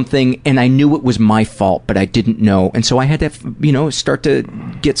lacking something, and I knew it was my fault, but I didn't know. And so I had to, start to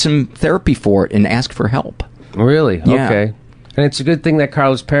get some therapy for it and ask for help. Really? Yeah. Okay. And it's a good thing that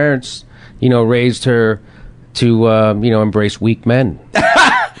Carla's parents, raised her to, embrace weak men.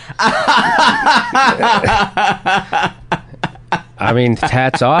 I mean,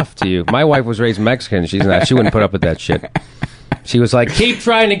 hats off to you. My wife was raised Mexican. She wouldn't put up with that shit. She was like, keep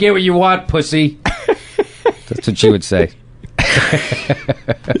trying to get what you want, pussy. That's what she would say.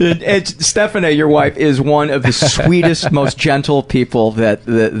 Stephanie, your wife, is one of the sweetest, most gentle people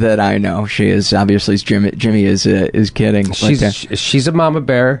that I know. She is obviously. Jimmy is kidding. She's a mama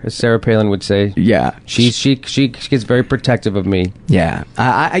bear, as Sarah Palin would say. Yeah, she gets very protective of me. Yeah,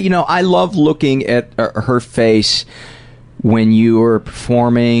 I love looking at her face when you are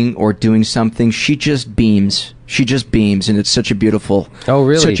performing or doing something. She just beams. And it's such a beautiful. Oh,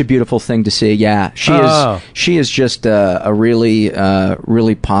 really? Such a beautiful thing to see. Yeah, she is just a really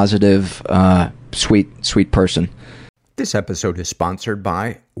really positive, sweet person. This episode is sponsored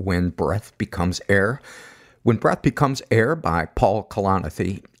by When Breath Becomes Air. When Breath Becomes Air by Paul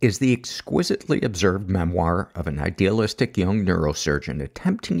Kalanithi is the exquisitely observed memoir of an idealistic young neurosurgeon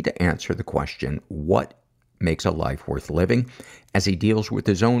attempting to answer the question, what makes a life worth living, as he deals with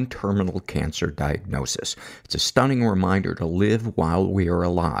his own terminal cancer diagnosis. It's a stunning reminder to live while we are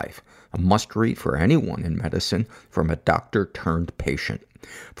alive. A must-read for anyone in medicine, from a doctor-turned-patient.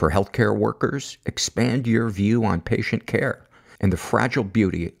 For healthcare workers, expand your view on patient care and the fragile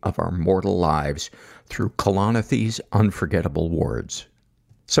beauty of our mortal lives through Kalanithi's unforgettable words.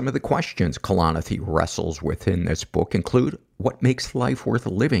 Some of the questions Kalanithi wrestles with in this book include, what makes life worth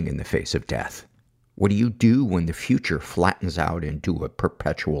living in the face of death? What do you do when the future flattens out into a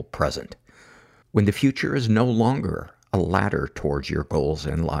perpetual present? When the future is no longer a ladder towards your goals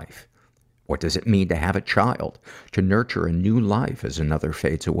in life? What does it mean to have a child, to nurture a new life as another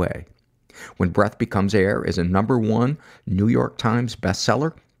fades away? When Breath Becomes Air is a #1 New York Times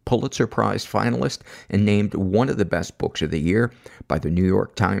bestseller, Pulitzer Prize finalist, and named one of the best books of the year by the New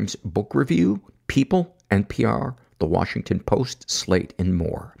York Times Book Review, People, NPR, The Washington Post, Slate, and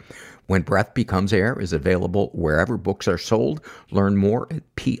more. When Breath Becomes Air is available wherever books are sold. Learn more at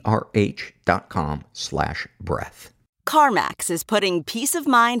prh.com/breath. CarMax is putting peace of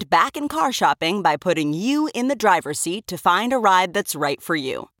mind back in car shopping by putting you in the driver's seat to find a ride that's right for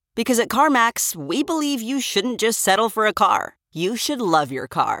you. Because at CarMax, we believe you shouldn't just settle for a car. You should love your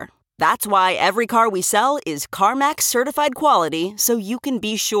car. That's why every car we sell is CarMax certified quality, so you can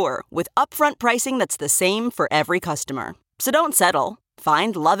be sure with upfront pricing that's the same for every customer. So don't settle.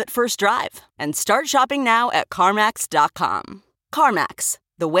 Find love at first drive and start shopping now at CarMax.com. CarMax,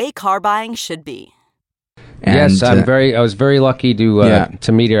 the way car buying should be. And, yes, I was very lucky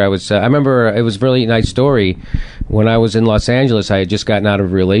to meet her. I remember it was a really nice story. When I was in Los Angeles, I had just gotten out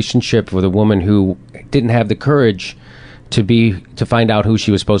of a relationship with a woman who didn't have the courage to find out who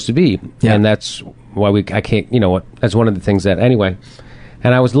she was supposed to be. Yeah. And that's why that's one of the things that, anyway.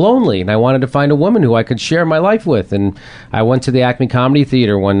 And I was lonely, and I wanted to find a woman who I could share my life with. And I went to the Acme Comedy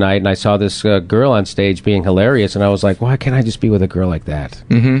Theater one night, and I saw this girl on stage being hilarious, and I was like, why can't I just be with a girl like that?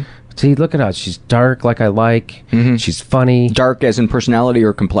 Mm-hmm. See, look at her. She's dark like I like. Mm-hmm. She's funny. Dark as in personality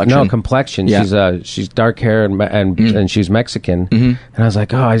or complexion? No, complexion. Yeah. She's dark hair and she's Mexican. Mm-hmm. And I was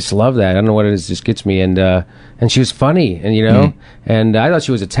like, oh, I just love that. I don't know what it is. Just gets me. And she was funny, and and I thought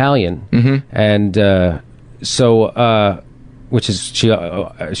she was Italian. Mm-hmm. And which is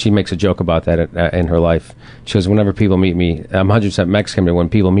she makes a joke about that in her life. She goes, whenever people meet me, I'm 100% Mexican, but when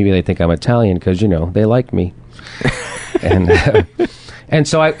people meet me, they think I'm Italian because they like me. And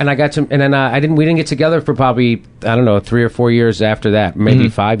so I got to, and then we didn't get together for probably, I don't know, 3 or 4 years after that, maybe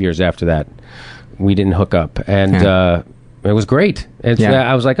 5 years after that. We didn't hook up, and it was great.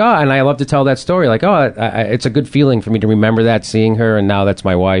 I was like, oh, and I love to tell that story. Like, oh, it's a good feeling for me to remember that, seeing her, and now that's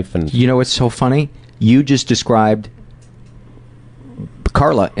my wife. And it's so funny. You just described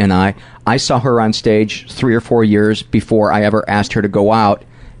Carla and I saw her on stage 3 or 4 years before I ever asked her to go out,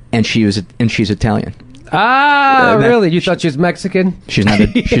 and she's Italian. Ah, really? You thought she was Mexican? She's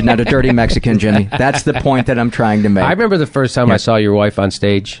not a dirty Mexican, Jimmy. That's the point that I'm trying to make. I remember the first time I saw your wife on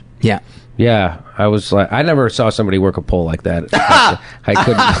stage. Yeah. Yeah, I was like, I never saw somebody work a pole like that. I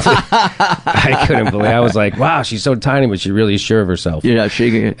couldn't believe. I was like, wow, she's so tiny, but she's really sure of herself. Yeah,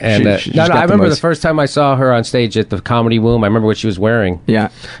 I remember the first time I saw her on stage at the Comedy Womb. I remember what she was wearing. Yeah,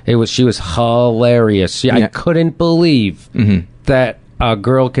 she was hilarious. I couldn't believe that a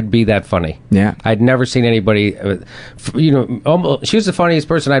girl could be that funny. Yeah, I'd never seen anybody. She was the funniest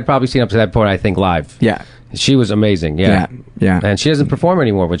person I'd probably seen up to that point. I think live. Yeah. She was amazing, yeah. And she doesn't perform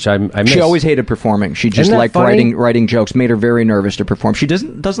anymore, which I miss. She always hated performing. She just liked writing jokes. Made her very nervous to perform. She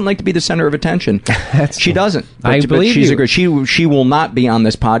doesn't like to be the center of attention. She doesn't. I believe she's you. She will not be on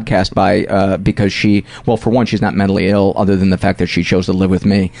this podcast because for one, she's not mentally ill, other than the fact that she chose to live with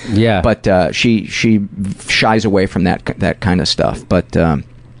me. Yeah. But she shies away from that kind of stuff. But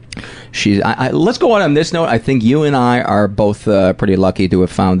Let's go on this note. I think you and I are both pretty lucky to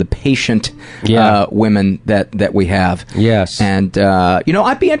have found the patient women that we have. Yes. And,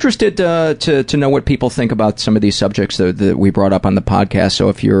 I'd be interested to know what people think about some of these subjects that we brought up on the podcast. So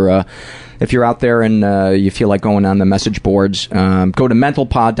if you're out there and you feel like going on the message boards, go to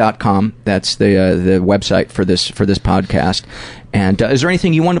mentalpod.com. That's the website for this podcast. And is there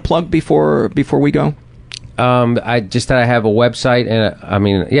anything you want to plug before we go? I have a website,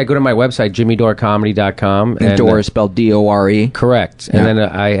 and go to my website, jimmydorecomedy.com. And Dore is spelled D-O-R-E. Correct. Yeah. And then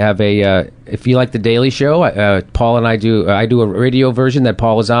I have if you like The Daily Show, Paul and I do a radio version that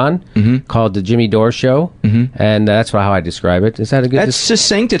Paul is on called The Jimmy Dore Show, and that's how I describe it. Is that a good? That's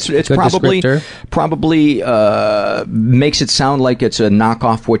succinct. It's probably makes it sound like it's a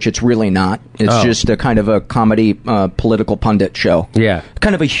knockoff, which it's really not. It's just a kind of a comedy political pundit show. Yeah,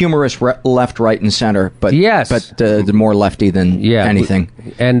 kind of a humorous left, right, and center, but yes, but more lefty than anything.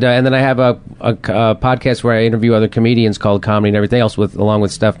 And then I have a podcast where I interview other comedians called Comedy and Everything Else along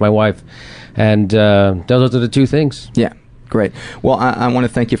with Steph, my wife. And those are the two things. Yeah, great. Well, I want to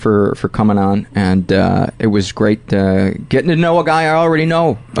thank you for coming on, and it was great getting to know a guy I already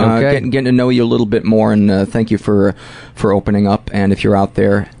know. Getting to know you a little bit more, and thank you for opening up. And if you're out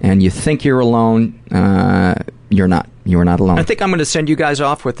there and you think you're alone, you're not. You are not alone. I think I'm going to send you guys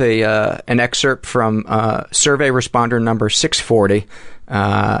off with an excerpt from survey responder number 640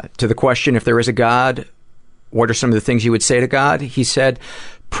 to the question, if there is a God, what are some of the things you would say to God? He said,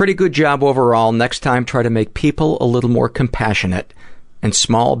 pretty good job overall. Next time, try to make people a little more compassionate and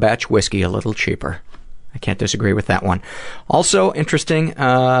small batch whiskey a little cheaper. I can't disagree with that one. Also interesting,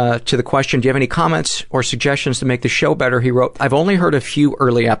 to the question, do you have any comments or suggestions to make the show better? He wrote, I've only heard a few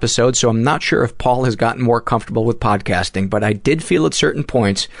early episodes, so I'm not sure if Paul has gotten more comfortable with podcasting, but I did feel at certain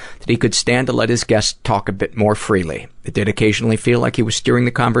points that he could stand to let his guests talk a bit more freely. It did occasionally feel like he was steering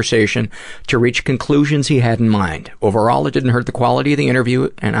the conversation to reach conclusions he had in mind. Overall, it didn't hurt the quality of the interview,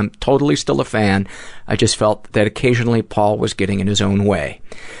 and I'm totally still a fan. I just felt that occasionally Paul was getting in his own way.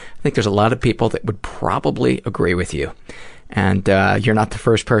 I think there's a lot of people that would probably agree with you. And you're not the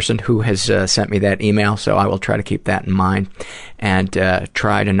first person who has sent me that email, so I will try to keep that in mind and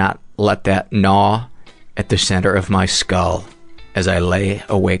try to not let that gnaw at the center of my skull as I lay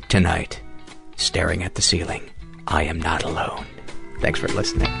awake tonight, staring at the ceiling. I am not alone. Thanks for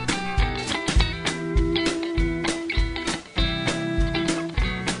listening.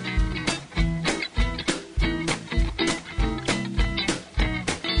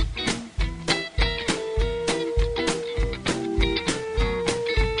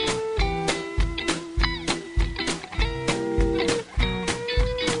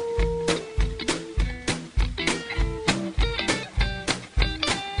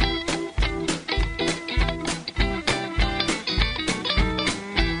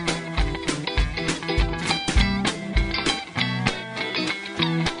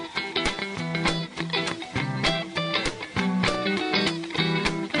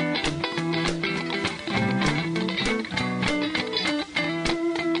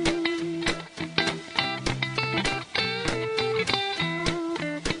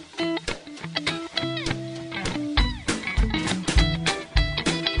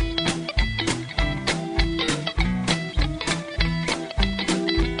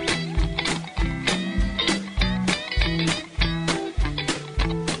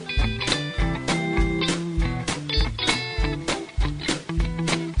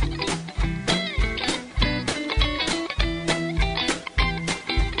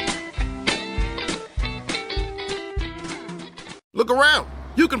 Look around.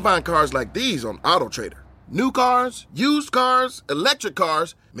 You can find cars like these on AutoTrader. New cars, used cars, electric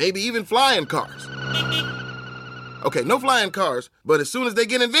cars, maybe even flying cars. Okay, no flying cars, but as soon as they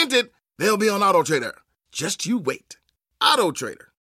get invented, they'll be on AutoTrader. Just you wait. AutoTrader.